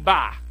will me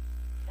buy?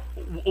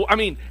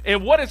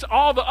 And what is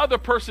all the other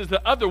purses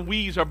that other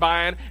we's are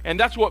buying, and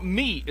that's what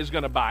me is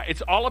going to buy.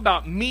 It's all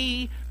about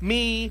me.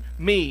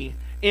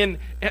 And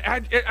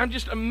I'm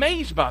just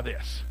amazed by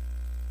this.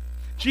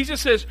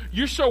 Jesus says,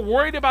 you're so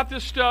worried about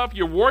this stuff,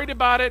 you're worried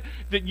about it,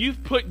 that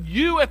you've put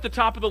you at the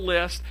top of the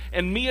list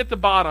and me at the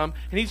bottom.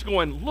 And he's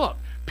going, look,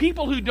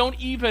 people who don't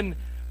even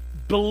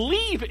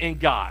believe in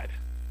God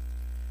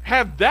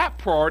have that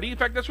priority. In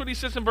fact, that's what he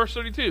says in verse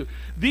 32.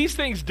 These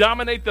things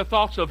dominate the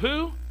thoughts of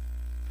who?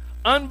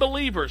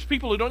 Unbelievers,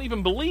 people who don't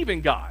even believe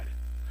in God.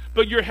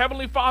 But your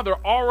heavenly Father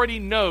already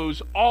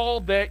knows all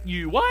that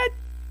you, what?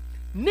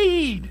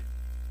 Need.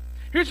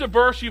 Here's a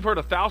verse you've heard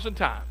 1,000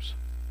 times.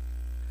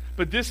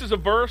 But this is a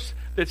verse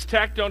that's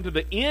tacked on to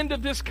the end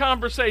of this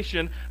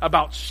conversation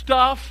about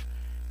stuff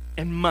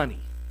and money.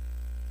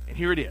 And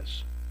here it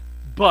is.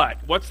 But,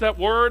 what's that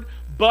word?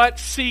 But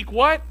seek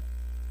what?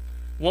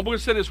 Well, we're going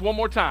to say this one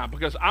more time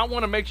because I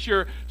want to make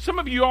sure. Some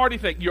of you already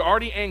think you're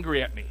already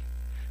angry at me.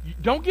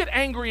 Don't get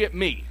angry at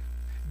me.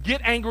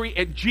 Get angry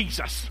at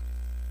Jesus.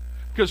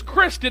 Because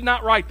Chris did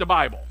not write the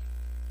Bible.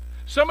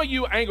 Some of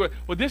you angry.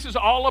 Well, this is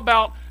all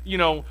about,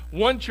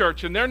 one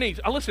church and their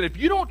needs. Listen, if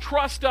you don't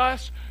trust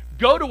us,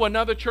 go to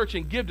another church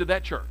and give to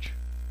that church.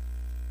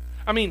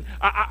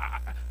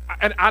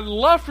 I'd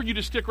love for you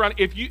to stick around.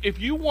 If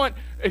you want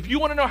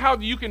to know how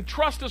you can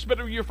trust us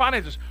better with your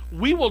finances,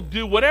 we will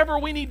do whatever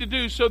we need to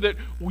do so that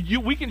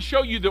we can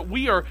show you that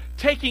we are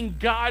taking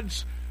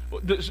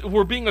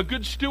we're being a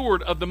good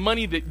steward of the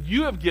money that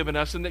you have given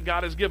us and that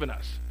God has given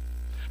us.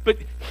 But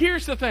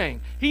here's the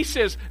thing. He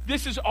says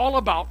this is all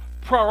about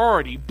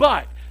priority.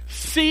 But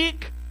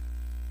seek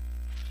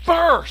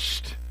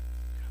first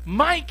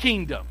my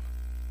kingdom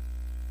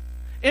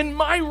and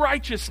my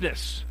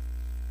righteousness.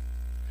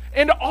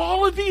 And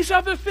all of these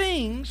other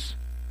things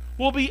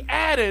will be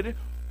added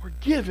or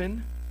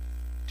given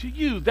to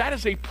you. That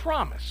is a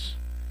promise.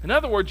 In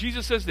other words,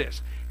 Jesus says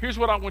this. Here's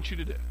what I want you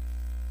to do.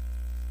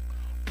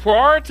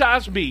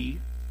 Prioritize me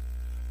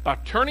by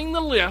turning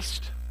the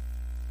list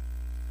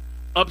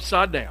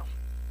upside down.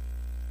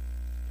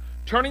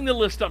 Turning the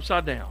list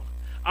upside down.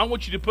 I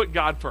want you to put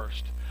God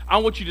first. I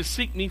want you to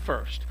seek me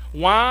first.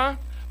 Why?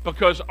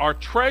 Because our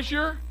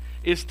treasure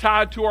is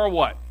tied to our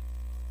what?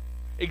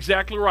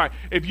 Exactly right.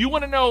 If you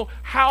want to know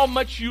how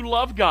much you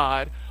love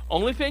God,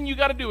 only thing you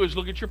got to do is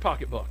look at your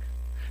pocketbook.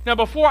 Now,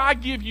 before I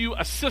give you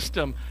a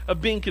system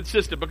of being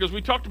consistent, because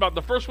we talked about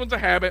the first one's a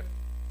habit,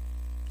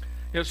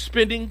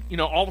 spending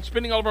all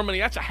of our money.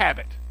 That's a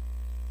habit.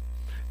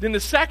 Then the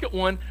second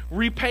one,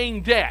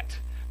 repaying debt.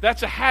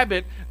 That's a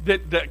habit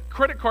that the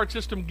credit card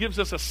system gives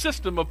us a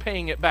system of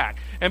paying it back.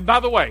 And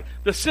by the way,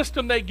 the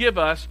system they give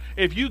us,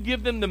 if you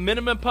give them the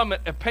minimum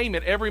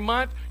payment every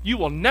month, you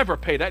will never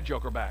pay that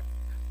joker back.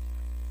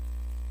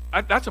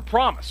 That's a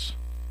promise.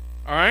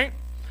 All right?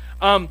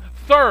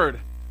 Third,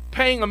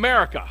 paying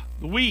America.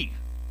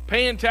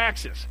 Paying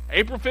taxes.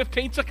 April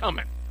 15th's a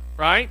coming,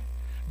 right?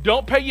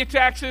 Don't pay your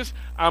taxes.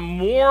 I'm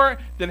more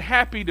than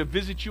happy to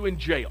visit you in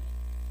jail.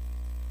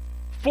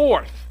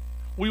 Fourth,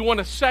 we want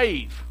to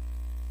save.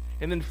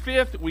 And then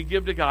fifth, we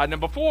give to God. Now,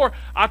 before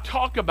I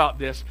talk about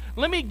this,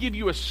 let me give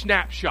you a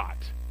snapshot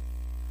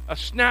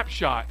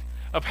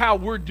of how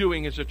we're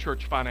doing as a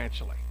church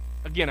financially.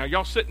 Again, are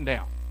y'all sitting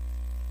down?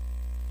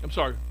 I'm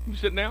sorry, you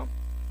sitting down?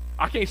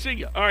 I can't see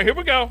you. All right, here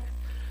we go.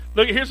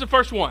 Look, here's the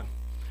first one.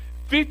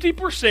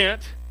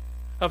 50%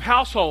 of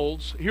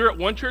households here at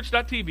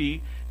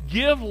onechurch.tv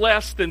give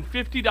less than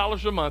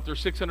 $50 a month or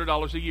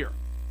 $600 a year.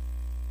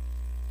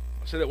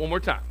 I'll say that one more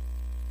time.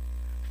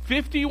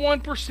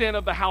 51%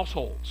 of the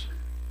households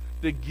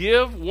that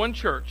give One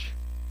Church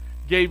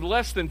gave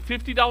less than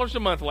 $50 a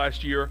month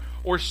last year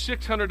or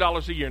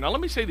 $600 a year. Now,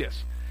 let me say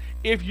this.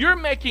 If you're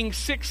making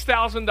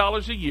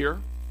 $6,000 a year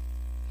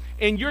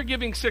and you're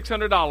giving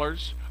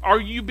 $600, are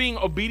you being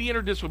obedient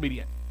or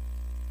disobedient?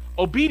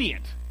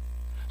 Obedient.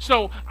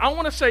 So I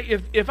want to say,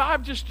 if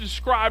I've just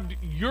described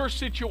your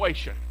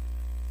situation,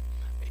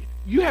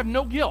 you have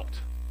no guilt.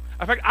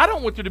 In fact, I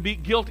don't want there to be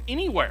guilt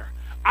anywhere.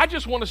 I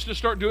just want us to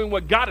start doing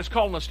what God is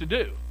calling us to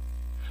do.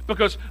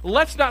 Because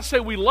let's not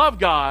say we love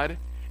God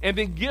and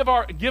then give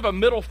a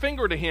middle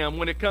finger to Him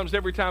when it comes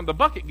every time the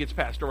bucket gets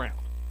passed around.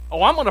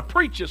 Oh, I'm going to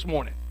preach this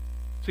morning.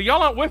 So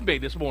y'all aren't with me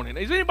this morning.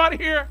 Is anybody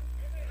here?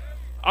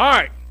 All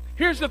right.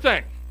 Here's the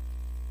thing.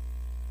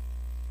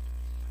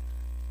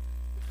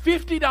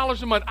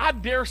 $50 a month. I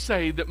dare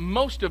say that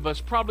most of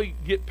us probably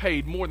get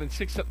paid more than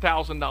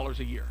 $6,000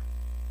 a year.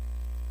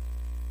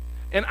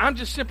 And I'm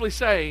just simply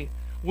saying,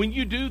 when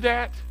you do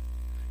that,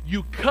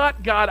 you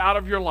cut God out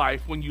of your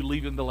life when you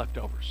leave Him the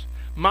leftovers.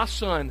 My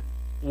son,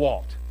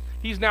 Walt,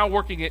 he's now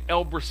working at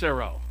El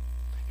Bracero.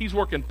 He's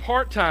working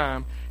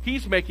part-time.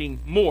 He's making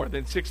more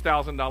than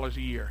 $6,000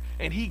 a year,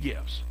 and he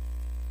gives.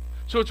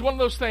 So it's one of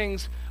those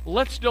things,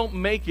 let's don't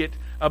make it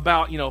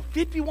about,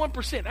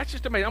 51%. That's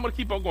just amazing. I'm going to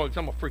keep on going because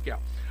I'm going to freak out.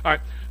 All right,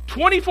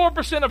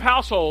 24% of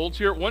households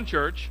here at One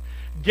Church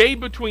gave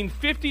between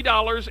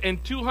 $50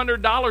 and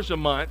 $200 a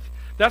month.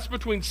 That's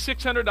between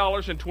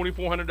 $600 and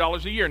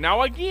 $2,400 a year.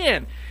 Now,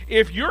 again,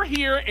 if you're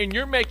here and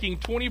you're making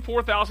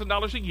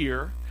 $24,000 a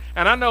year,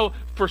 and I know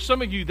for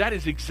some of you that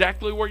is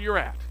exactly where you're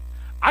at,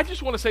 I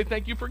just want to say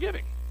thank you for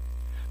giving.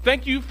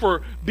 Thank you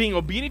for being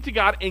obedient to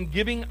God and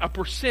giving a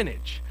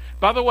percentage.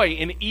 By the way,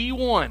 an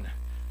E1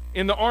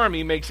 in the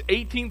Army makes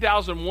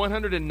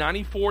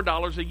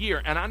 $18,194 a year,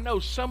 and I know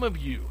some of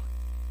you,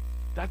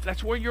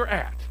 that's where you're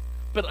at.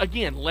 But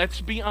again,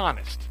 let's be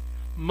honest.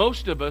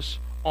 Most of us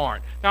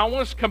aren't. Now, I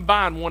want us to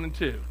combine 1 and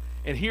 2.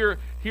 And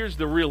here's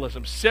the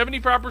realism.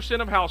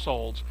 75% of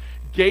households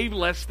gave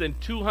less than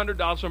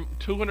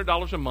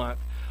 $200 a month,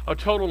 a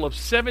total of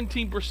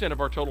 17%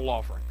 of our total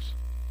offerings.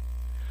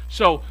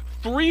 So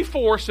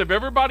 3/4 of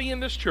everybody in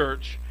this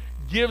church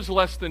gives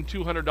less than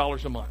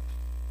 $200 a month.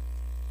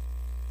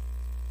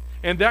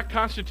 And that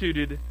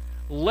constituted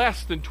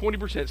less than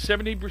 20%,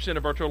 17%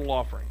 of our total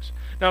offerings.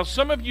 Now,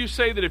 some of you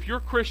say that if you're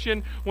a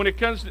Christian, when it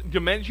comes to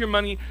manage your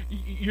money,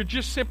 you're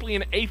just simply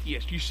an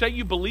atheist. You say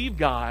you believe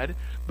God,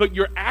 but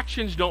your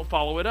actions don't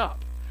follow it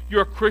up.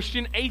 You're a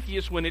Christian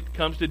atheist when it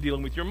comes to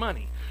dealing with your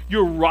money.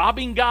 You're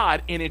robbing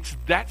God, and it's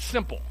that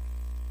simple.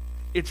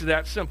 It's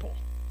that simple.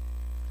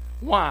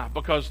 Why?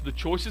 Because the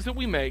choices that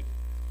we make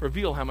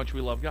reveal how much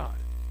we love God.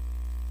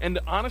 And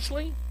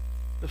honestly,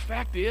 the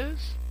fact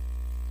is,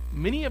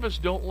 many of us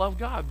don't love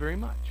God very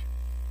much.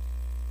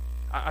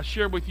 I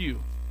share with you,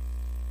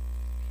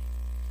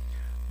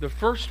 the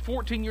first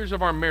 14 years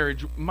of our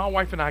marriage, my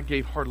wife and I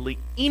gave hardly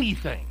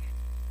anything.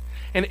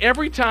 And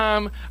every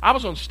time I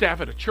was on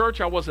staff at a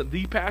church, I wasn't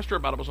the pastor,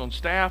 but I was on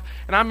staff.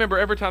 And I remember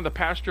every time the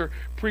pastor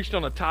preached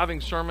on a tithing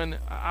sermon,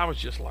 I was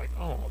just like,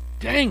 oh,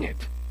 dang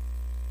it.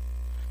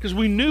 Because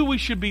we knew we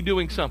should be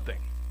doing something.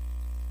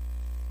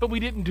 But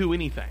we didn't do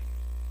anything.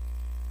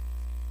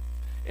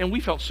 And we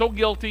felt so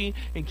guilty,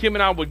 and Kim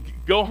and I would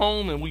go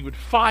home and we would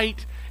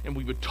fight, and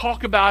we would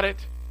talk about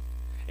it,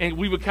 and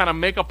we would kind of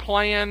make a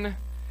plan,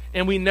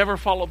 and we never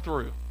followed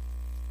through.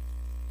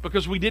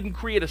 Because we didn't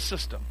create a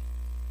system.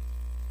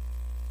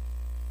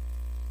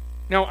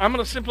 Now, I'm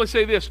going to simply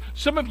say this.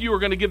 Some of you are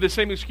going to give the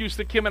same excuse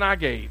that Kim and I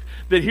gave.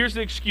 That here's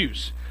the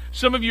excuse.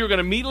 Some of you are going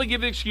to immediately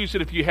give the excuse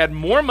that if you had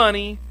more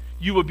money,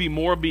 you would be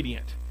more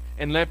obedient.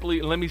 And let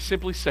me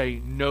simply say,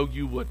 no,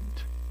 you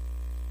wouldn't.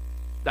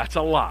 That's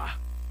a lie.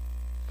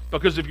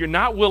 Because if you're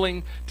not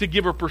willing to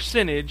give a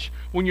percentage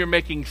when you're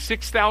making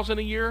 $6,000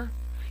 a year,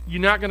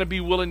 you're not going to be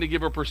willing to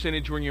give a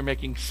percentage when you're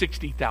making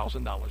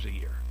 $60,000 a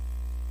year.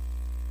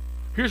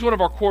 Here's one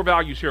of our core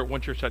values here at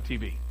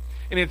onechurch.tv,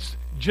 and it's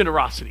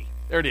generosity.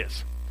 There it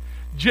is.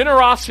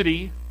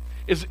 Generosity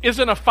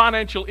isn't a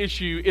financial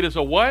issue. It is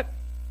a what?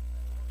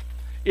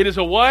 It is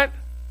a what?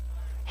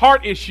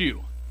 Heart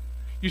issue.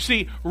 You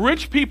see,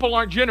 rich people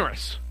aren't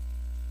generous.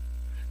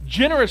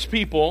 Generous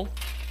people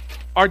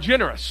are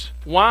generous.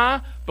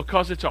 Why?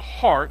 Because it's a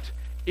heart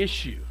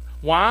issue.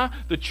 Why?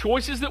 The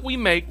choices that we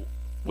make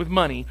with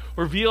money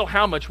reveal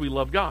how much we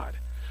love God.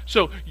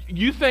 So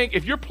you think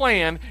if your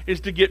plan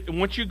is to get,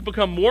 once you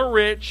become more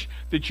rich,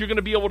 that you're going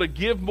to be able to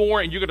give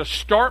more and you're going to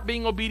start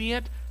being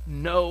obedient?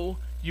 No,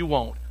 you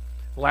won't.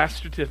 Last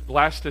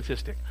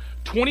statistic.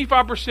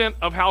 25%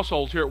 of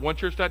households here at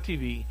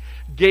onechurch.tv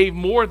gave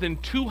more than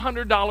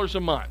 $200 a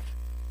month.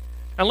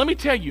 And let me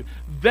tell you,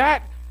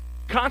 that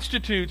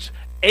constitutes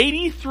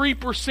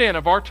 83%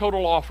 of our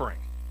total offering.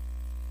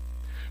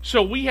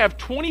 So we have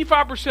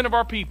 25% of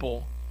our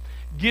people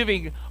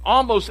giving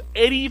almost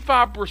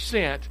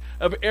 85%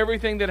 of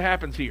everything that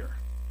happens here.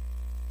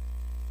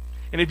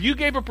 And if you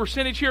gave a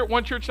percentage here at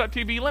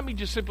onechurch.tv, let me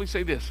just simply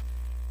say this.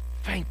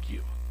 Thank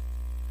you.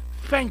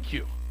 Thank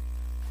you.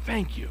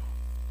 Thank you.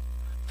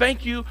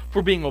 Thank you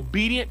for being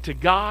obedient to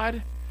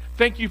God.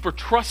 Thank you for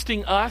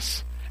trusting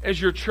us as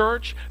your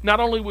church, not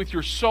only with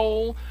your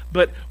soul,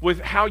 but with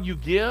how you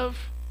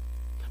give.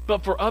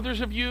 But for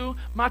others of you,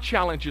 my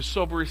challenge is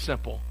so very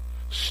simple.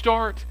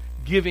 Start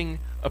giving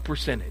a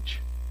percentage.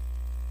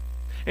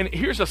 And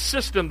here's a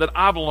system that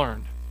I've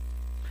learned.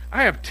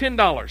 I have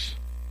 $10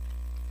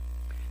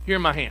 here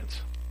in my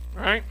hands.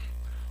 All right?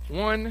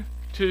 1,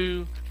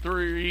 2,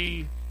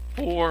 3,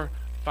 4,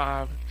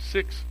 5,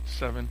 6,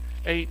 7,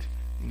 8,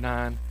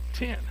 9,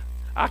 10.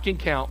 I can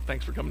count.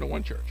 Thanks for coming to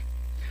One Church.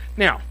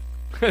 Now,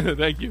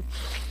 thank you.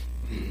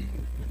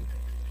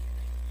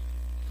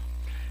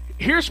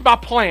 Here's my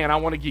plan I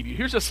want to give you.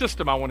 Here's a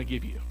system I want to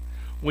give you.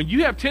 When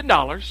you have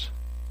 $10,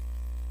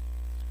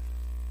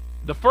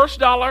 the first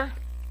dollar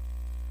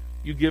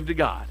you give to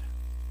God.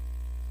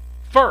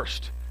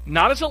 First,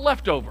 not as a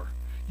leftover.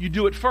 You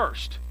do it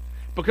first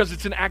because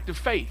it's an act of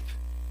faith.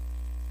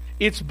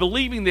 It's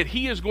believing that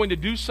He is going to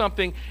do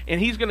something and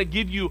He's going to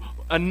give you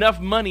enough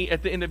money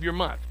at the end of your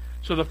month.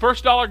 So the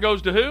first dollar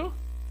goes to who?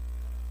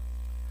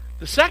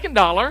 The second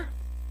dollar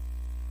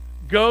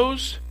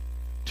goes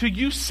to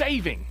you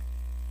saving.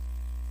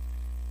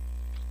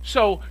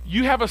 So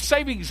you have a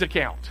savings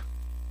account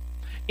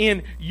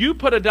and you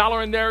put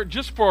 $1 in there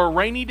just for a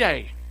rainy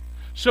day.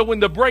 So when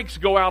the brakes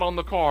go out on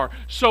the car,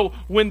 so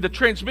when the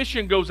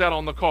transmission goes out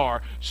on the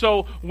car,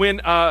 so when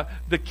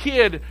the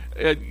kid,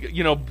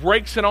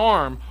 breaks an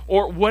arm,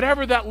 or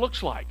whatever that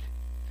looks like,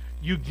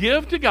 you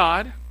give to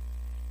God,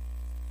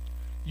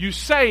 you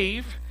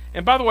save,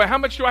 and by the way, how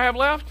much do I have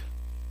left?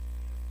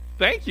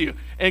 Thank you.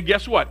 And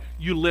guess what?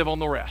 You live on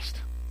the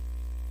rest.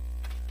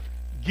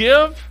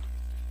 Give,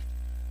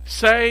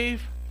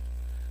 save,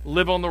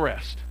 live on the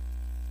rest.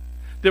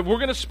 That we're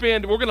going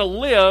to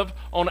live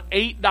on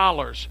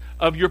 $8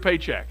 of your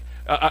paycheck,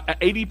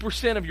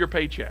 80% of your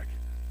paycheck.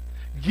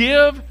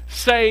 Give,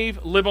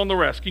 save, live on the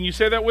rest. Can you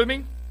say that with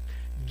me?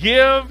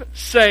 Give,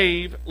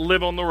 save,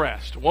 live on the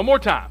rest. One more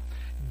time.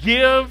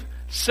 Give,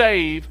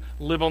 save,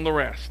 live on the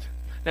rest.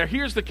 Now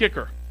here's the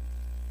kicker.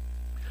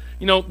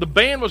 The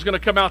band was going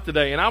to come out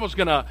today,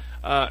 and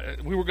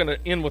we were going to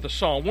end with a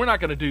song. We're not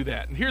going to do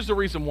that. And here's the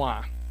reason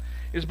why.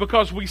 Is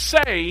because we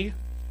say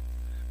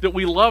that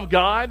we love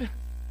God,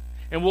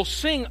 and we'll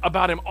sing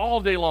about Him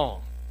all day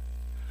long.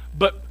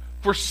 But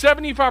for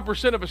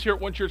 75% of us here at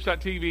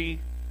onechurch.tv,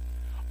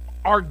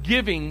 our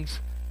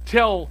givings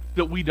tell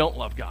that we don't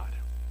love God.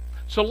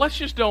 So let's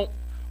don't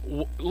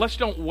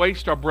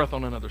waste our breath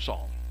on another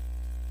song.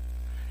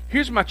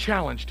 Here's my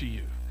challenge to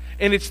you.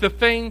 And it's the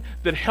thing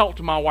that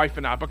helped my wife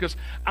and I, because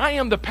I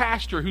am the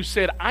pastor who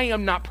said, I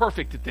am not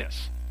perfect at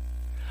this.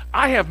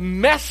 I have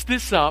messed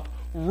this up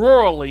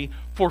royally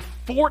for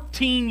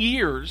 14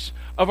 years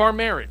of our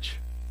marriage.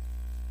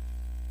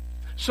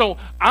 So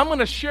I'm going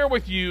to share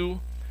with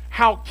you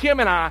how Kim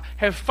and I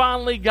have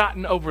finally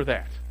gotten over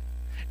that.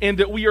 And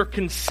that we are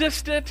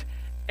consistent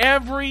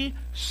every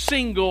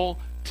single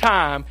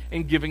time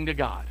in giving to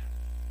God.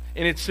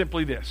 And it's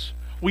simply this.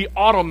 We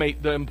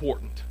automate the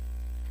important.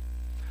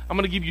 I'm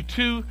going to give you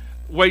 2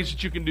 ways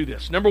that you can do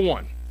this. Number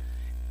 1,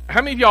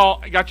 how many of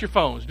y'all got your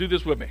phones? Do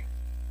this with me.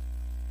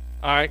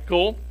 All right,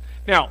 cool.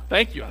 Now,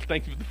 thank you.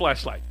 Thank you for the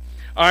flashlight.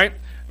 All right.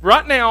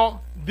 Right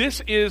now,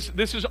 this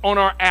is on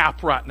our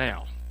app right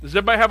now. Does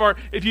everybody have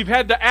if you've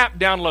had the app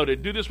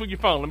downloaded, do this with your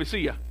phone. Let me see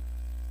you.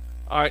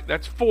 All right,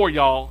 that's 4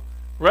 y'all.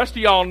 The rest of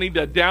y'all need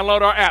to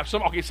download our app.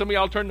 Some of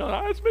y'all turned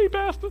on. It's me,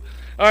 Pastor.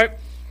 All right.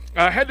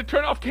 I had to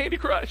turn off Candy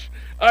Crush.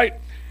 All right.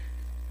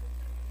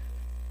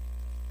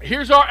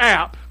 Here's our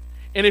app.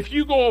 And if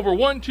you go over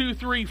 1, 2,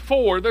 3,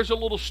 4, there's a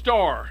little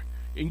star.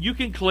 And you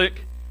can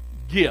click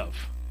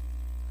Give.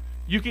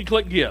 You can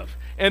click Give.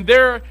 And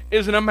there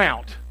is an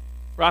amount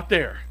right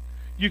there.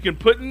 You can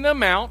put in the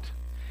amount,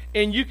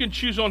 and you can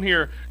choose on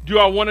here, do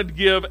I want to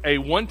give a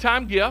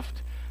one-time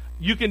gift?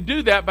 You can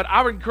do that, but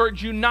I would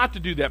encourage you not to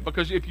do that,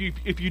 because if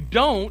you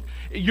don't,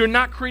 you're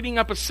not creating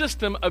up a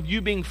system of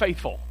you being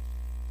faithful.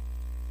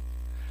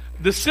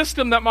 The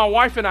system that my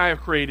wife and I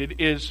have created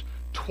is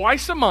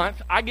twice a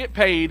month. I get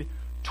paid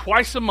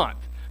twice a month,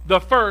 the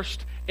 1st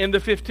and the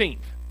 15th.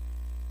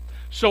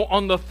 So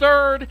on the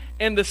 3rd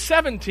and the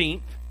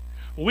 17th,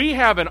 we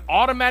have an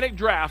automatic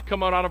draft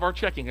coming out of our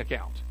checking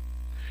account.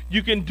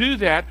 You can do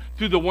that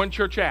through the One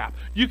Church app.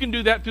 You can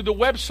do that through the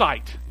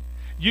website.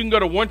 You can go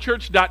to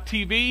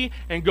onechurch.tv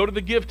and go to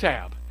the Give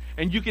tab,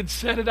 and you can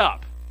set it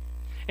up.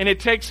 And it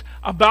takes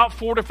about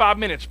 4 to 5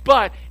 minutes,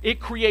 but it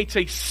creates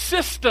a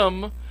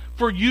system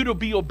for you to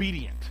be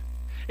obedient.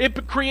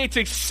 It creates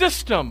a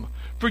system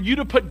for you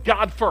to put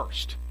God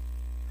first.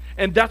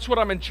 And that's what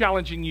I'm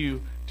challenging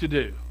you to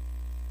do.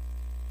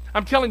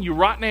 I'm telling you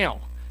right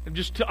now,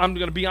 I'm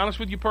going to be honest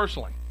with you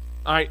personally.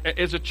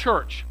 As a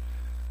church,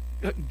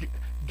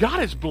 God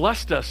has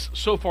blessed us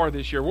so far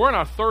this year. We're in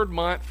our 3rd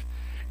month,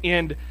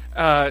 and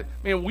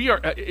we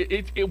are.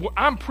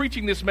 I'm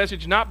preaching this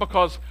message not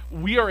because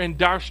we are in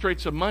dire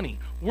straits of money.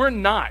 We're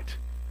not.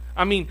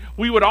 I mean,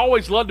 we would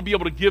always love to be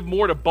able to give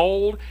more to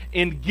Bold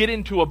and get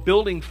into a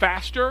building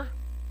faster.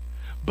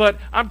 But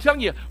I'm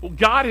telling you,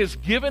 God has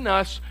given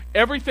us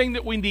everything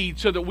that we need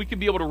so that we can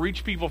be able to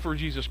reach people for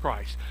Jesus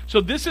Christ.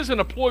 So this isn't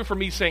a ploy for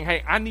me saying,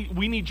 hey,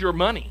 we need your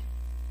money.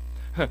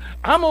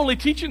 I'm only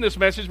teaching this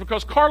message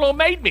because Carlo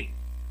made me.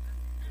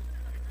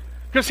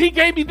 Because he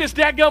gave me this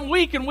dadgum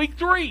week in week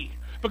 3.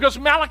 Because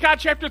Malachi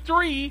chapter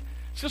 3,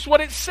 it's just what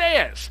it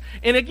says.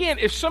 And again,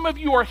 if some of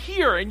you are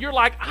here and you're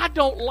like, I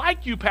don't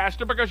like you,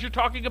 Pastor, because you're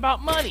talking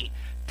about money,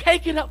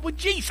 take it up with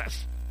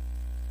Jesus.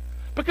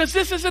 Because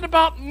this isn't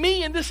about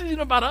me and this isn't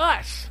about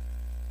us.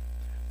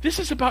 This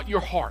is about your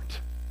heart.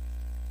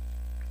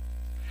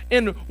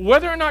 And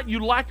whether or not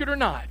you like it or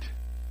not,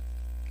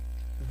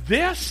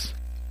 this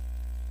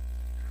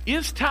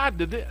is tied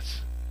to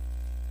this.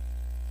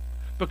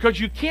 Because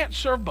you can't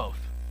serve both.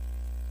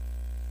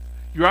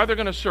 You're either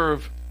going to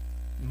serve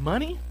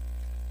money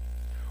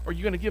or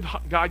you're going to give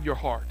God your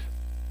heart.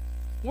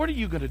 What are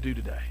you going to do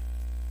today?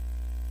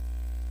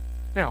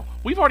 Now,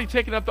 we've already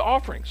taken up the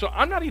offering, so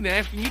I'm not even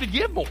asking you to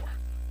give more.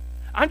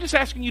 I'm just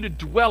asking you to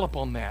dwell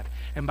upon that.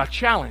 And my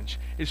challenge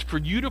is for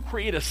you to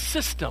create a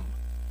system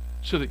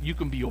so that you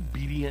can be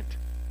obedient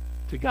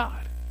to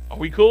God. Are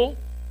we cool?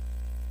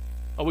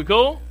 Are we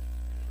cool?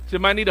 Does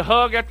anybody need a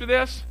hug after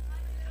this?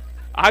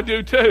 I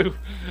do too.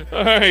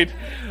 All right.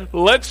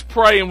 Let's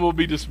pray and we'll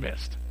be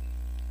dismissed.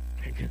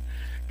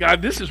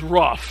 God, this is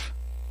rough.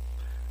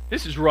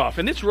 This is rough.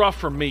 And it's rough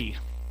for me.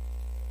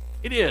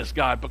 It is,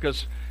 God,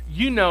 because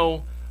you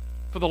know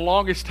for the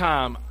longest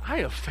time I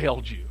have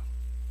failed you.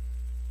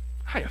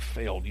 I have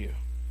failed you.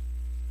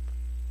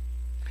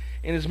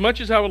 And as much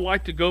as I would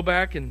like to go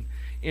back and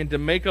to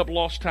make up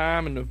lost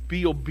time and to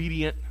be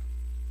obedient,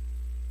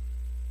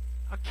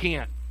 I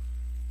can't.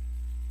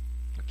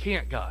 I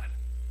can't, God.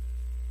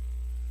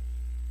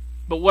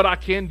 But what I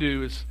can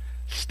do is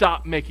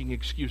stop making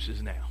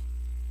excuses now.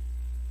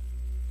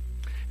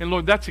 And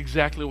Lord, that's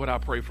exactly what I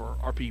pray for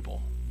our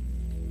people.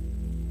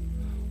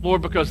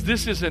 Lord, because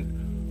this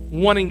isn't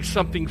wanting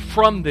something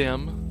from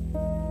them.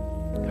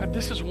 God,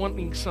 this is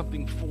wanting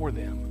something for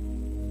them.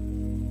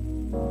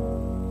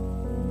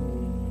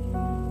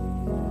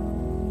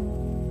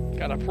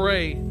 God, I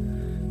pray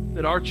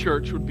that our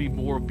church would be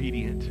more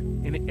obedient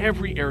in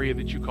every area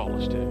that you call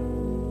us to.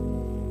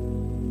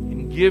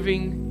 In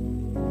giving,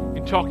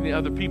 in talking to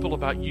other people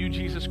about you,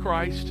 Jesus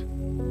Christ,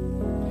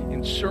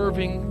 in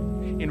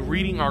serving, in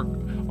reading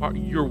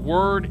your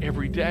word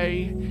every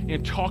day,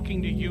 in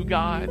talking to you,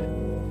 God,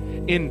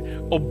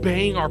 in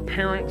obeying our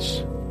parents,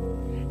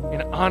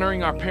 in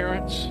honoring our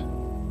parents.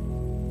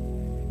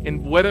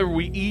 And whether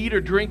we eat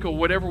or drink or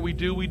whatever we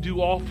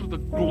do all for the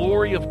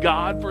glory of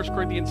God, 1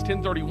 Corinthians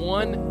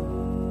 10:31.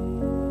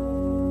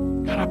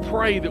 God, I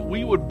pray that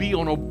we would be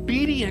an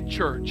obedient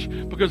church,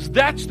 because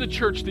that's the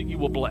church that you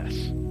will bless.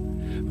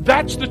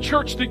 That's the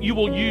church that you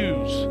will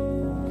use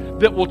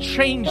that will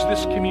change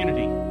this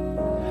community.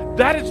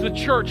 That is the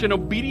church. An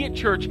obedient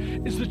church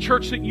is the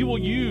church that you will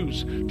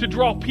use to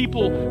draw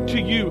people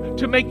to you,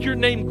 to make your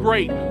name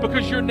great,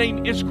 because your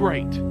name is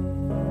great.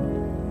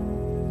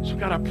 So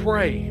God, I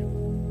pray,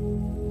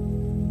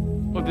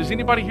 Lord, if there's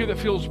anybody here that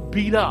feels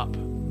beat up,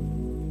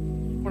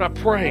 Lord, I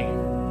pray,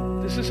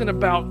 this isn't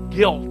about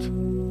guilt.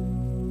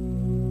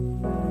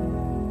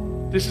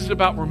 This is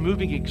about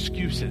removing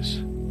excuses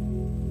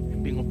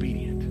and being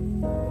obedient.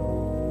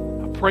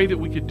 I pray that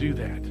we could do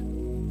that.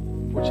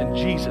 For it's in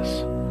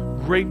Jesus'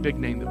 great big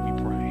name that we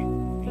pray.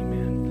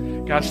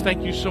 Amen. Guys,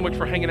 thank you so much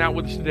for hanging out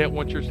with us today at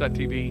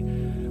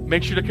onechurch.tv.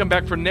 Make sure to come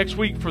back for next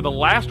week for the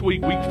last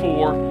week, week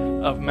 4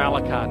 of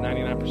Malachi,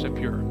 99%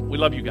 Pure. We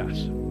love you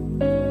guys.